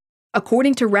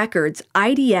 According to records,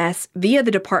 IDS, via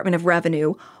the Department of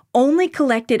Revenue, only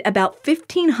collected about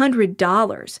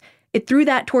 $1,500. It threw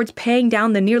that towards paying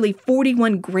down the nearly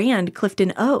 $41,000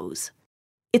 Clifton owes.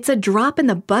 It's a drop in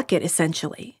the bucket,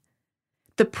 essentially.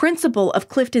 The principal of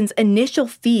Clifton's initial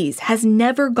fees has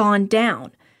never gone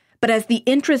down, but as the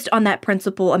interest on that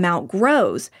principal amount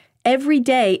grows, every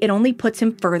day it only puts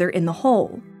him further in the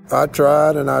hole. I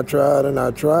tried and I tried and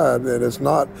I tried, and it's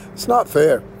not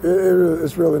fair.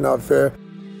 It's really not fair.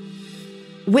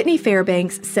 Whitney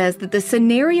Fairbanks says that the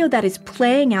scenario that is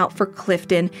playing out for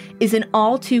Clifton is an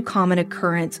all too common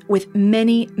occurrence with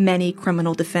many, many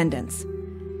criminal defendants.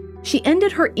 She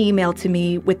ended her email to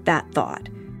me with that thought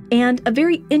and a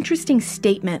very interesting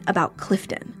statement about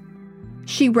Clifton.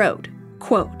 She wrote,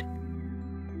 quote,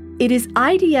 "It is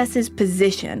IDS's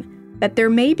position that there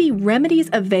may be remedies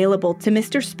available to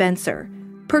Mr. Spencer,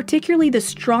 particularly the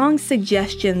strong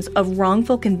suggestions of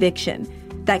wrongful conviction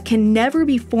that can never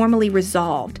be formally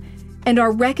resolved, and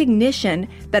our recognition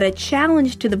that a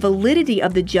challenge to the validity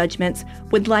of the judgments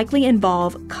would likely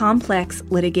involve complex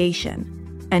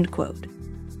litigation." End quote.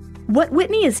 What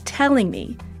Whitney is telling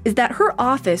me is that her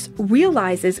office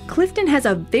realizes Clifton has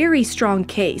a very strong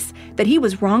case that he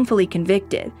was wrongfully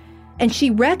convicted, and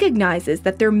she recognizes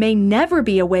that there may never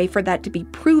be a way for that to be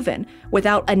proven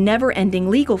without a never-ending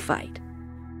legal fight.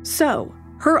 So,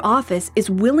 her office is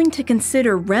willing to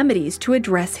consider remedies to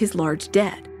address his large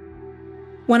debt.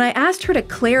 When I asked her to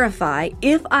clarify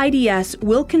if IDS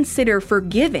will consider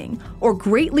forgiving or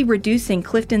greatly reducing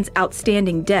Clifton's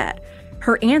outstanding debt,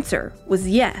 her answer was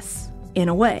yes, in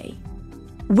a way.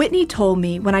 Whitney told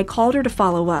me when I called her to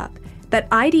follow up that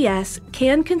IDS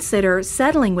can consider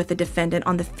settling with the defendant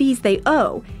on the fees they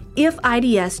owe if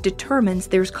IDS determines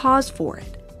there's cause for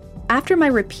it. After my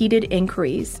repeated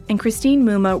inquiries and Christine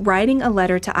Mumma writing a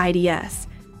letter to IDS,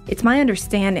 it's my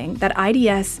understanding that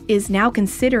IDS is now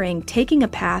considering taking a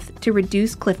path to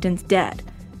reduce Clifton's debt.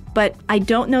 But I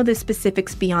don't know the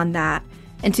specifics beyond that,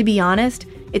 and to be honest,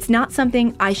 it's not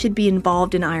something I should be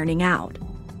involved in ironing out.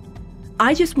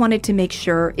 I just wanted to make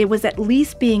sure it was at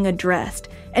least being addressed,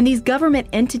 and these government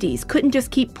entities couldn't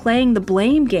just keep playing the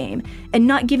blame game and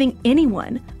not giving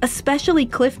anyone, especially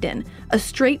Clifton, a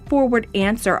straightforward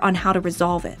answer on how to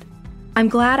resolve it. I'm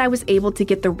glad I was able to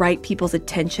get the right people's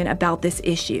attention about this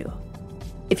issue.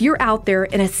 If you're out there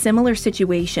in a similar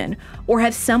situation or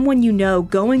have someone you know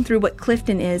going through what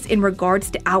Clifton is in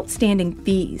regards to outstanding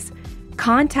fees,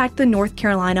 contact the North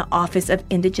Carolina Office of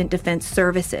Indigent Defense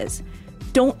Services.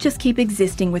 Don't just keep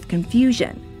existing with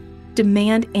confusion.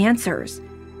 Demand answers.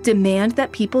 Demand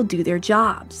that people do their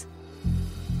jobs.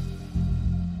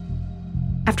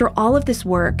 After all of this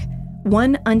work,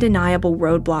 one undeniable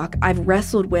roadblock I've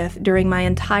wrestled with during my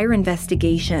entire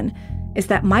investigation is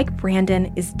that Mike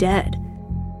Brandon is dead.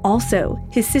 Also,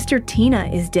 his sister Tina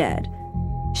is dead.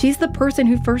 She's the person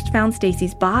who first found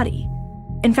Stacy's body.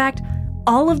 In fact,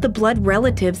 all of the blood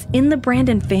relatives in the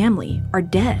Brandon family are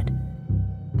dead.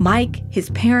 Mike, his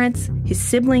parents, his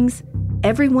siblings,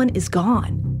 everyone is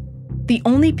gone. The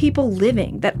only people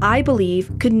living that I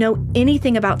believe could know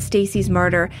anything about Stacy's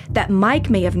murder that Mike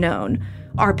may have known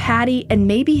are Patty and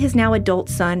maybe his now adult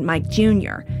son, Mike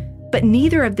Jr., but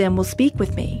neither of them will speak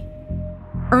with me.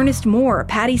 Ernest Moore,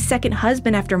 Patty's second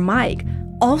husband after Mike,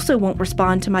 also won't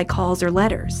respond to my calls or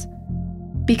letters.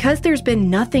 Because there's been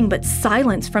nothing but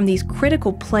silence from these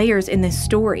critical players in this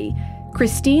story,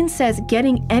 Christine says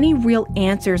getting any real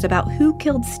answers about who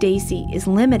killed Stacy is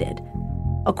limited.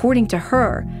 According to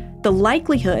her, the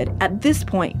likelihood at this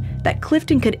point that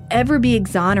Clifton could ever be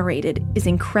exonerated is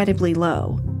incredibly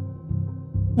low.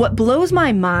 What blows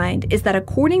my mind is that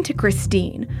according to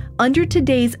Christine, under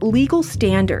today's legal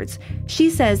standards, she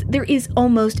says there is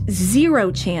almost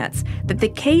zero chance that the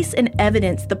case and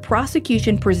evidence the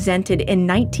prosecution presented in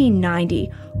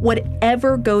 1990 would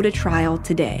ever go to trial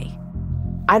today.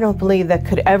 I don't believe that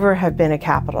could ever have been a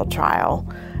capital trial.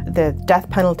 The death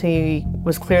penalty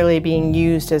was clearly being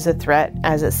used as a threat,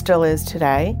 as it still is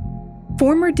today.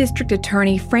 Former District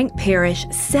Attorney Frank Parrish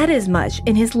said as much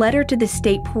in his letter to the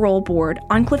State Parole Board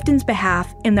on Clifton's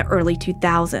behalf in the early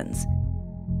 2000s.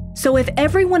 So if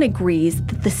everyone agrees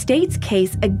that the state's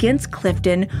case against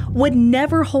Clifton would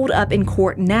never hold up in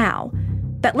court now,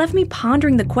 that left me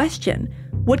pondering the question,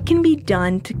 what can be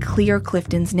done to clear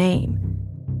Clifton's name?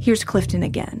 Here's Clifton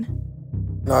again.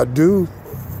 I do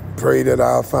pray that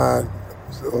I'll find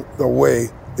a way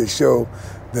to show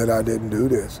that I didn't do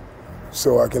this,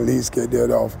 so I can at least get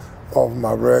that off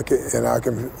my record, and I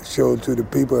can show to the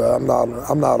people that I'm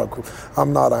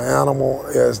not an animal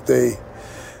as they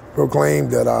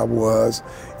proclaimed that I was.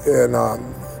 And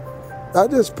I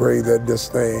just pray that this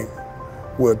thing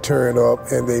will turn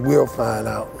up and they will find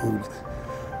out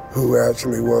who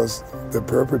actually was the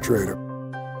perpetrator.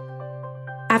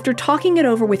 After talking it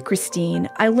over with Christine,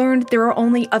 I learned there are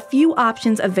only a few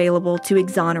options available to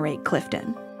exonerate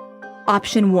Clifton.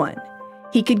 Option 1.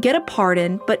 He could get a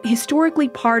pardon, but historically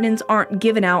pardons aren't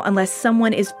given out unless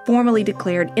someone is formally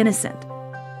declared innocent.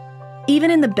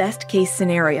 Even in the best case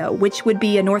scenario, which would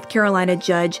be a North Carolina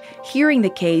judge hearing the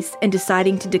case and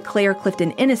deciding to declare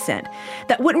Clifton innocent,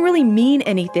 that wouldn't really mean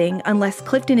anything unless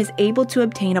Clifton is able to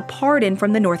obtain a pardon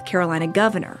from the North Carolina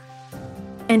governor.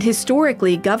 And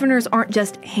historically, governors aren't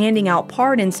just handing out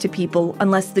pardons to people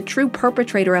unless the true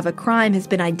perpetrator of a crime has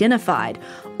been identified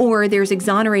or there's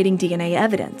exonerating DNA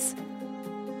evidence.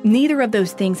 Neither of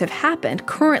those things have happened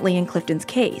currently in Clifton's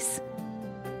case.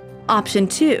 Option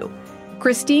 2.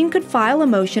 Christine could file a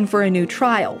motion for a new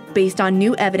trial based on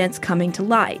new evidence coming to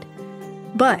light.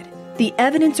 But the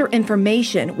evidence or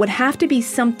information would have to be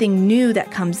something new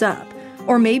that comes up,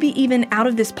 or maybe even out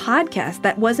of this podcast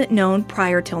that wasn't known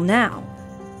prior till now.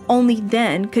 Only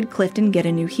then could Clifton get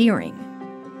a new hearing.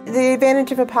 The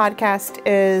advantage of a podcast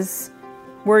is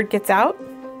word gets out.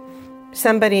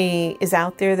 Somebody is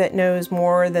out there that knows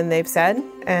more than they've said,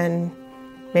 and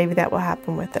maybe that will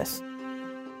happen with this.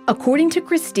 According to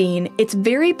Christine, it's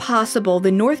very possible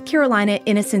the North Carolina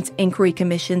Innocence Inquiry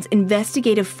Commission's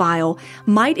investigative file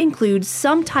might include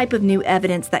some type of new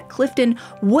evidence that Clifton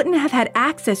wouldn't have had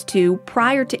access to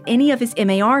prior to any of his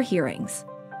MAR hearings.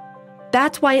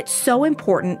 That's why it's so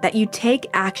important that you take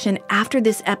action after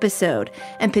this episode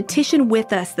and petition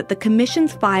with us that the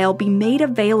commission's file be made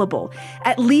available,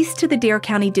 at least to the Dare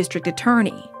County District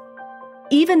Attorney.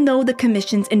 Even though the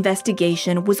commission's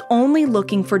investigation was only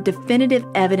looking for definitive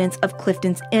evidence of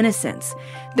Clifton's innocence,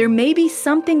 there may be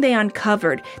something they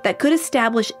uncovered that could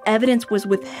establish evidence was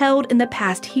withheld in the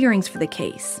past hearings for the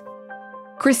case.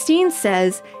 Christine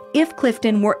says if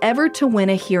Clifton were ever to win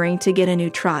a hearing to get a new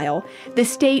trial, the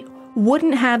state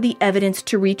wouldn't have the evidence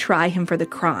to retry him for the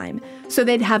crime, so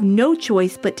they'd have no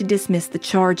choice but to dismiss the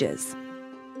charges.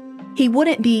 He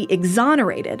wouldn't be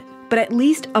exonerated, but at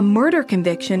least a murder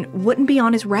conviction wouldn't be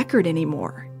on his record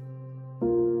anymore.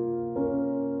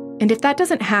 And if that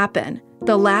doesn't happen,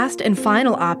 the last and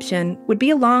final option would be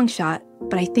a long shot,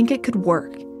 but I think it could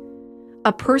work.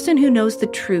 A person who knows the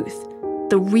truth,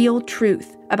 the real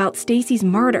truth about Stacy's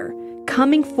murder,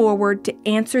 coming forward to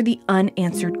answer the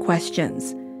unanswered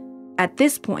questions. At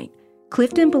this point,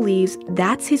 Clifton believes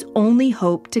that's his only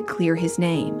hope to clear his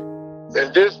name.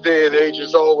 In this day and age,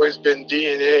 it's always been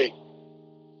DNA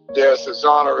that's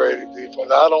exonerating people.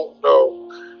 And I don't know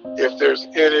if there's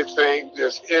anything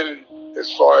that's in,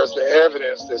 as far as the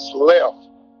evidence that's left,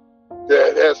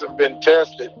 that hasn't been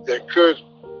tested that could,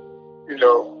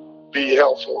 be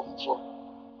helpful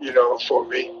for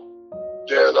me.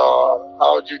 That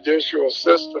our judicial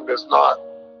system is not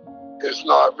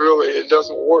really, it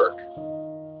doesn't work.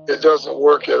 It doesn't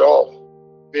work at all.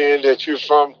 Being that you're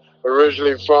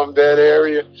originally from that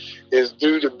area, is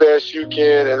do the best you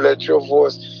can and let your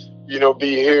voice,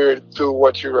 be heard through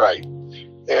what you write.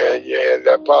 And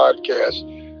that podcast,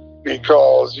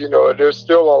 because, there's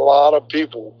still a lot of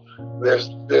people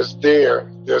that's there.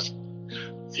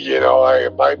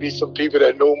 It might be some people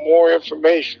that know more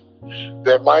information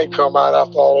that might come out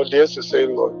after all of this and say,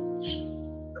 look,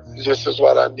 this is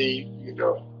what I need,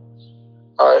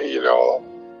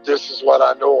 this is what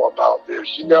I know about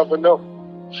this. You never know.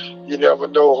 You never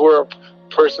know where a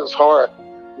person's heart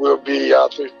will be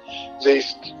after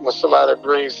when somebody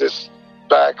brings this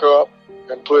back up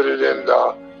and put it in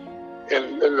the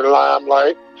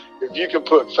limelight. If you can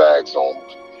put facts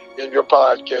in your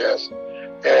podcast,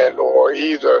 and or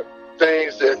either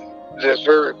things that's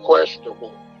very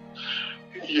questionable.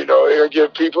 You know, it'll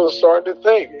get people starting to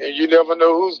think, and you never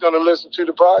know who's going to listen to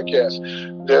the podcast.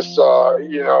 That's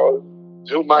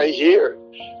who might hear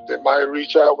it. They might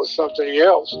reach out with something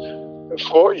else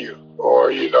for you, or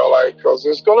because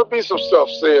there's going to be some stuff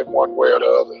said one way or the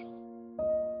other.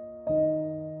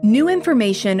 New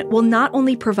information will not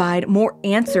only provide more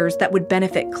answers that would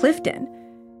benefit Clifton,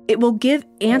 it will give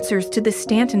answers to the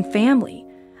Stanton family,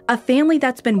 a family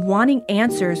that's been wanting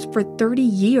answers for 30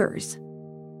 years.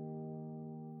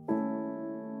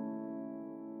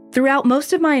 Throughout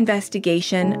most of my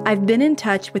investigation, I've been in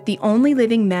touch with the only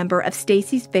living member of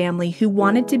Stacy's family who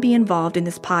wanted to be involved in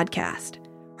this podcast,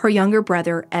 her younger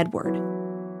brother, Edward.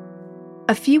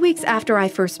 A few weeks after I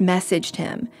first messaged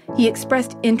him, he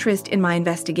expressed interest in my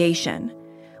investigation.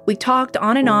 We talked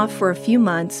on and off for a few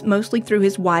months, mostly through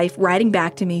his wife writing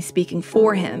back to me speaking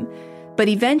for him, but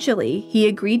eventually he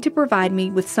agreed to provide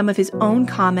me with some of his own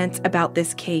comments about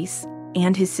this case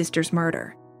and his sister's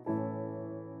murder.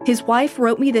 His wife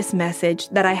wrote me this message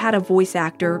that I had a voice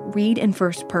actor read in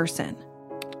first person.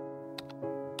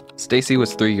 Stacy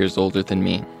was 3 years older than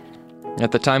me.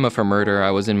 At the time of her murder, I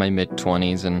was in my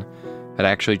mid-20s and had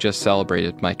actually just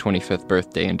celebrated my 25th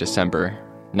birthday in December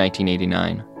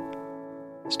 1989.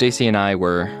 Stacy and I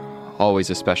were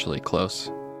always especially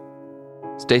close.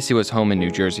 Stacy was home in New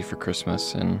Jersey for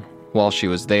Christmas, and while she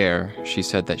was there, she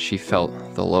said that she felt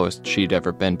the lowest she'd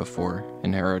ever been before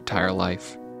in her entire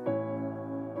life.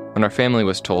 When our family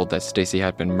was told that Stacy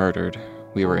had been murdered,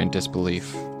 we were in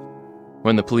disbelief.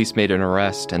 When the police made an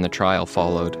arrest and the trial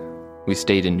followed, we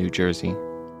stayed in New Jersey.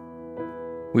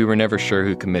 We were never sure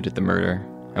who committed the murder,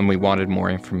 and we wanted more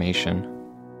information.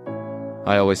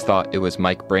 I always thought it was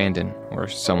Mike Brandon or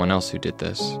someone else who did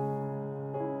this.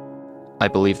 I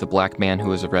believe the black man who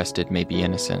was arrested may be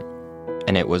innocent,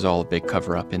 and it was all a big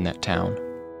cover-up in that town.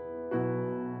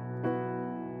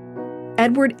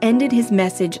 Edward ended his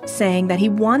message saying that he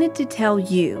wanted to tell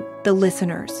you, the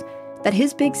listeners, that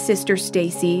his big sister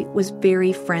Stacy was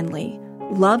very friendly,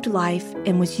 loved life,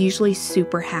 and was usually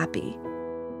super happy.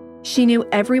 She knew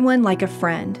everyone like a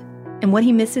friend, and what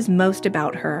he misses most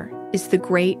about her is the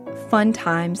great, fun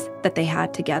times that they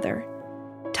had together.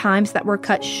 Times that were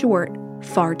cut short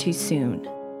far too soon.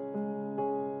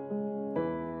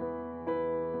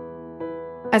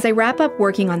 As I wrap up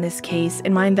working on this case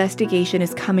and my investigation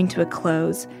is coming to a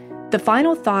close, the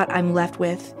final thought I'm left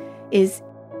with is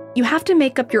you have to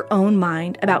make up your own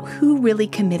mind about who really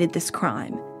committed this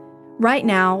crime. Right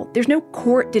now, there's no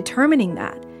court determining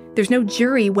that. There's no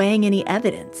jury weighing any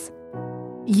evidence.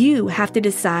 You have to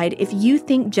decide if you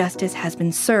think justice has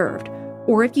been served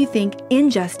or if you think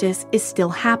injustice is still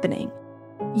happening.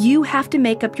 You have to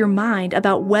make up your mind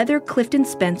about whether Clifton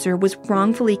Spencer was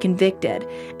wrongfully convicted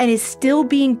and is still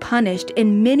being punished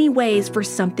in many ways for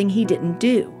something he didn't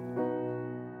do.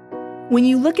 When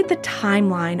you look at the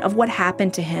timeline of what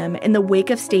happened to him in the wake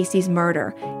of Stacy's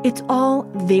murder, it's all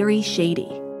very shady.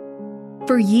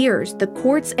 For years, the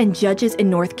courts and judges in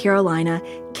North Carolina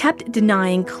kept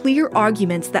denying clear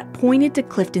arguments that pointed to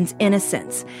Clifton's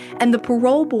innocence, and the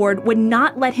parole board would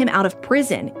not let him out of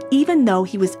prison even though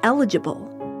he was eligible.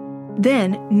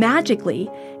 Then, magically,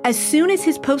 as soon as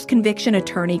his post-conviction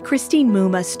attorney, Christine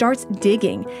Mumma, starts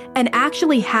digging and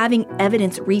actually having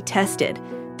evidence retested,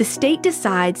 the state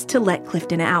decides to let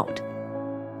Clifton out.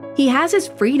 He has his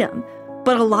freedom,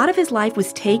 but a lot of his life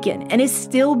was taken and is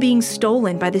still being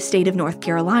stolen by the state of North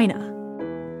Carolina.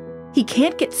 He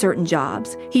can't get certain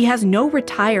jobs, he has no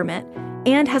retirement,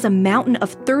 and has a mountain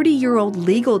of 30-year-old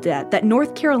legal debt that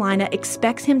North Carolina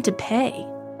expects him to pay.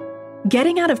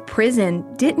 Getting out of prison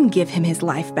didn't give him his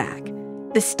life back.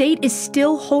 The state is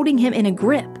still holding him in a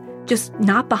grip, just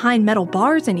not behind metal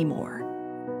bars anymore.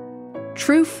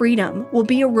 True freedom will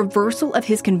be a reversal of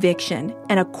his conviction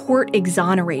and a court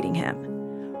exonerating him.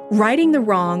 Righting the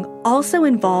wrong also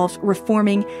involves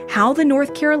reforming how the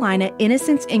North Carolina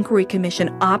Innocence Inquiry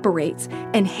Commission operates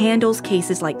and handles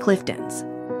cases like Clifton's.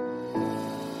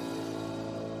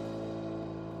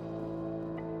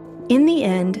 In the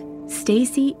end,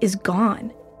 Stacy is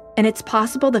gone, and it's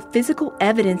possible the physical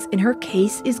evidence in her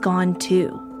case is gone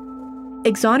too.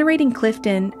 Exonerating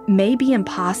Clifton may be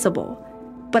impossible,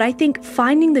 but I think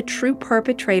finding the true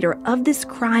perpetrator of this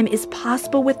crime is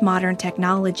possible with modern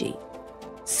technology.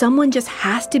 Someone just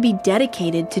has to be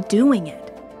dedicated to doing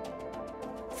it.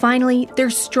 Finally,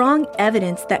 there's strong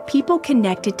evidence that people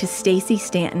connected to Stacy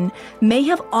Stanton may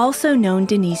have also known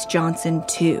Denise Johnson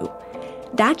too.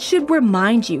 That should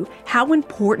remind you how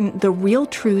important the real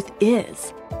truth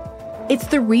is. It's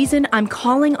the reason I'm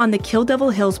calling on the Kill Devil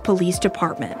Hills Police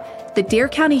Department, the Dare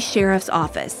County Sheriff's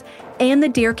Office, and the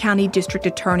Dare County District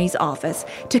Attorney's Office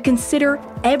to consider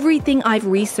everything I've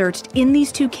researched in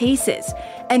these two cases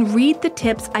and read the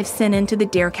tips I've sent into the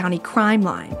Dare County Crime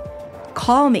Line.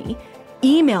 Call me,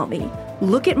 email me,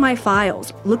 look at my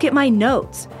files, look at my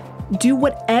notes. Do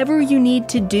whatever you need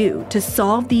to do to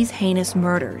solve these heinous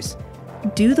murders.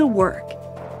 Do the work,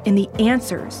 and the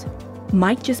answers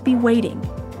might just be waiting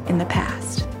in the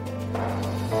past.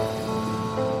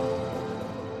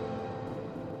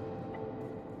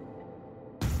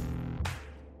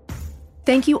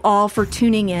 Thank you all for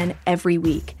tuning in every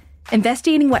week.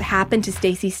 Investigating what happened to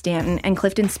Stacey Stanton and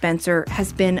Clifton Spencer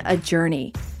has been a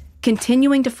journey.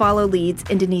 Continuing to follow leads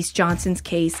in Denise Johnson's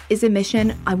case is a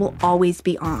mission I will always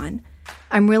be on.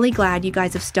 I'm really glad you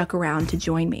guys have stuck around to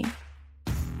join me.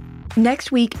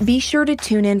 Next week, be sure to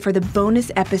tune in for the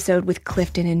bonus episode with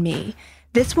Clifton and me.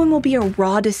 This one will be a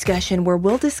raw discussion where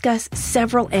we'll discuss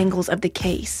several angles of the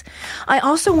case. I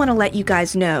also want to let you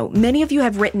guys know, many of you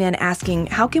have written in asking,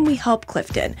 how can we help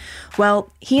Clifton?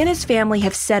 Well, he and his family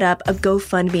have set up a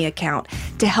GoFundMe account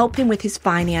to help him with his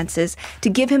finances, to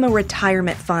give him a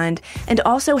retirement fund, and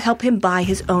also help him buy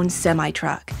his own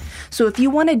semi-truck. So if you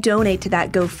want to donate to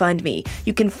that GoFundMe,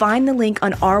 you can find the link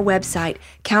on our website,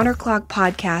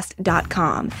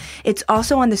 counterclockpodcast.com. It's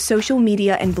also on the social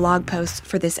media and blog posts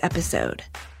for this episode.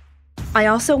 I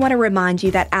also want to remind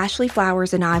you that Ashley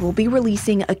Flowers and I will be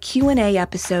releasing a Q&A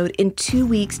episode in 2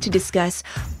 weeks to discuss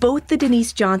both the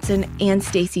Denise Johnson and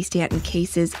Stacey Stanton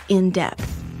cases in depth.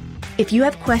 If you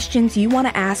have questions you want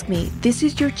to ask me, this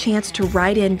is your chance to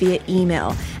write in via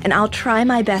email, and I'll try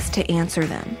my best to answer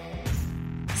them.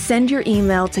 Send your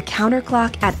email to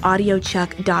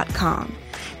counterclock@audiochuck.com.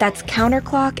 That's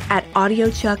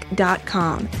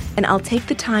counterclock@audiochuck.com, and I'll take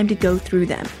the time to go through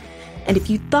them. And if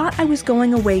you thought I was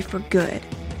going away for good,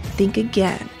 think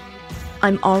again.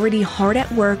 I'm already hard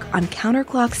at work on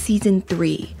Counterclock Season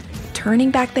 3,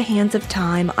 turning back the hands of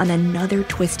time on another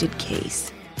twisted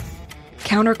case.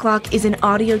 Counterclock is an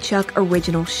AudioChuck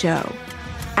original show.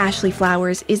 Ashley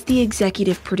Flowers is the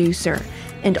executive producer,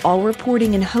 and all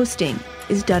reporting and hosting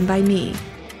is done by me,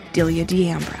 Delia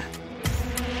D'Ambra.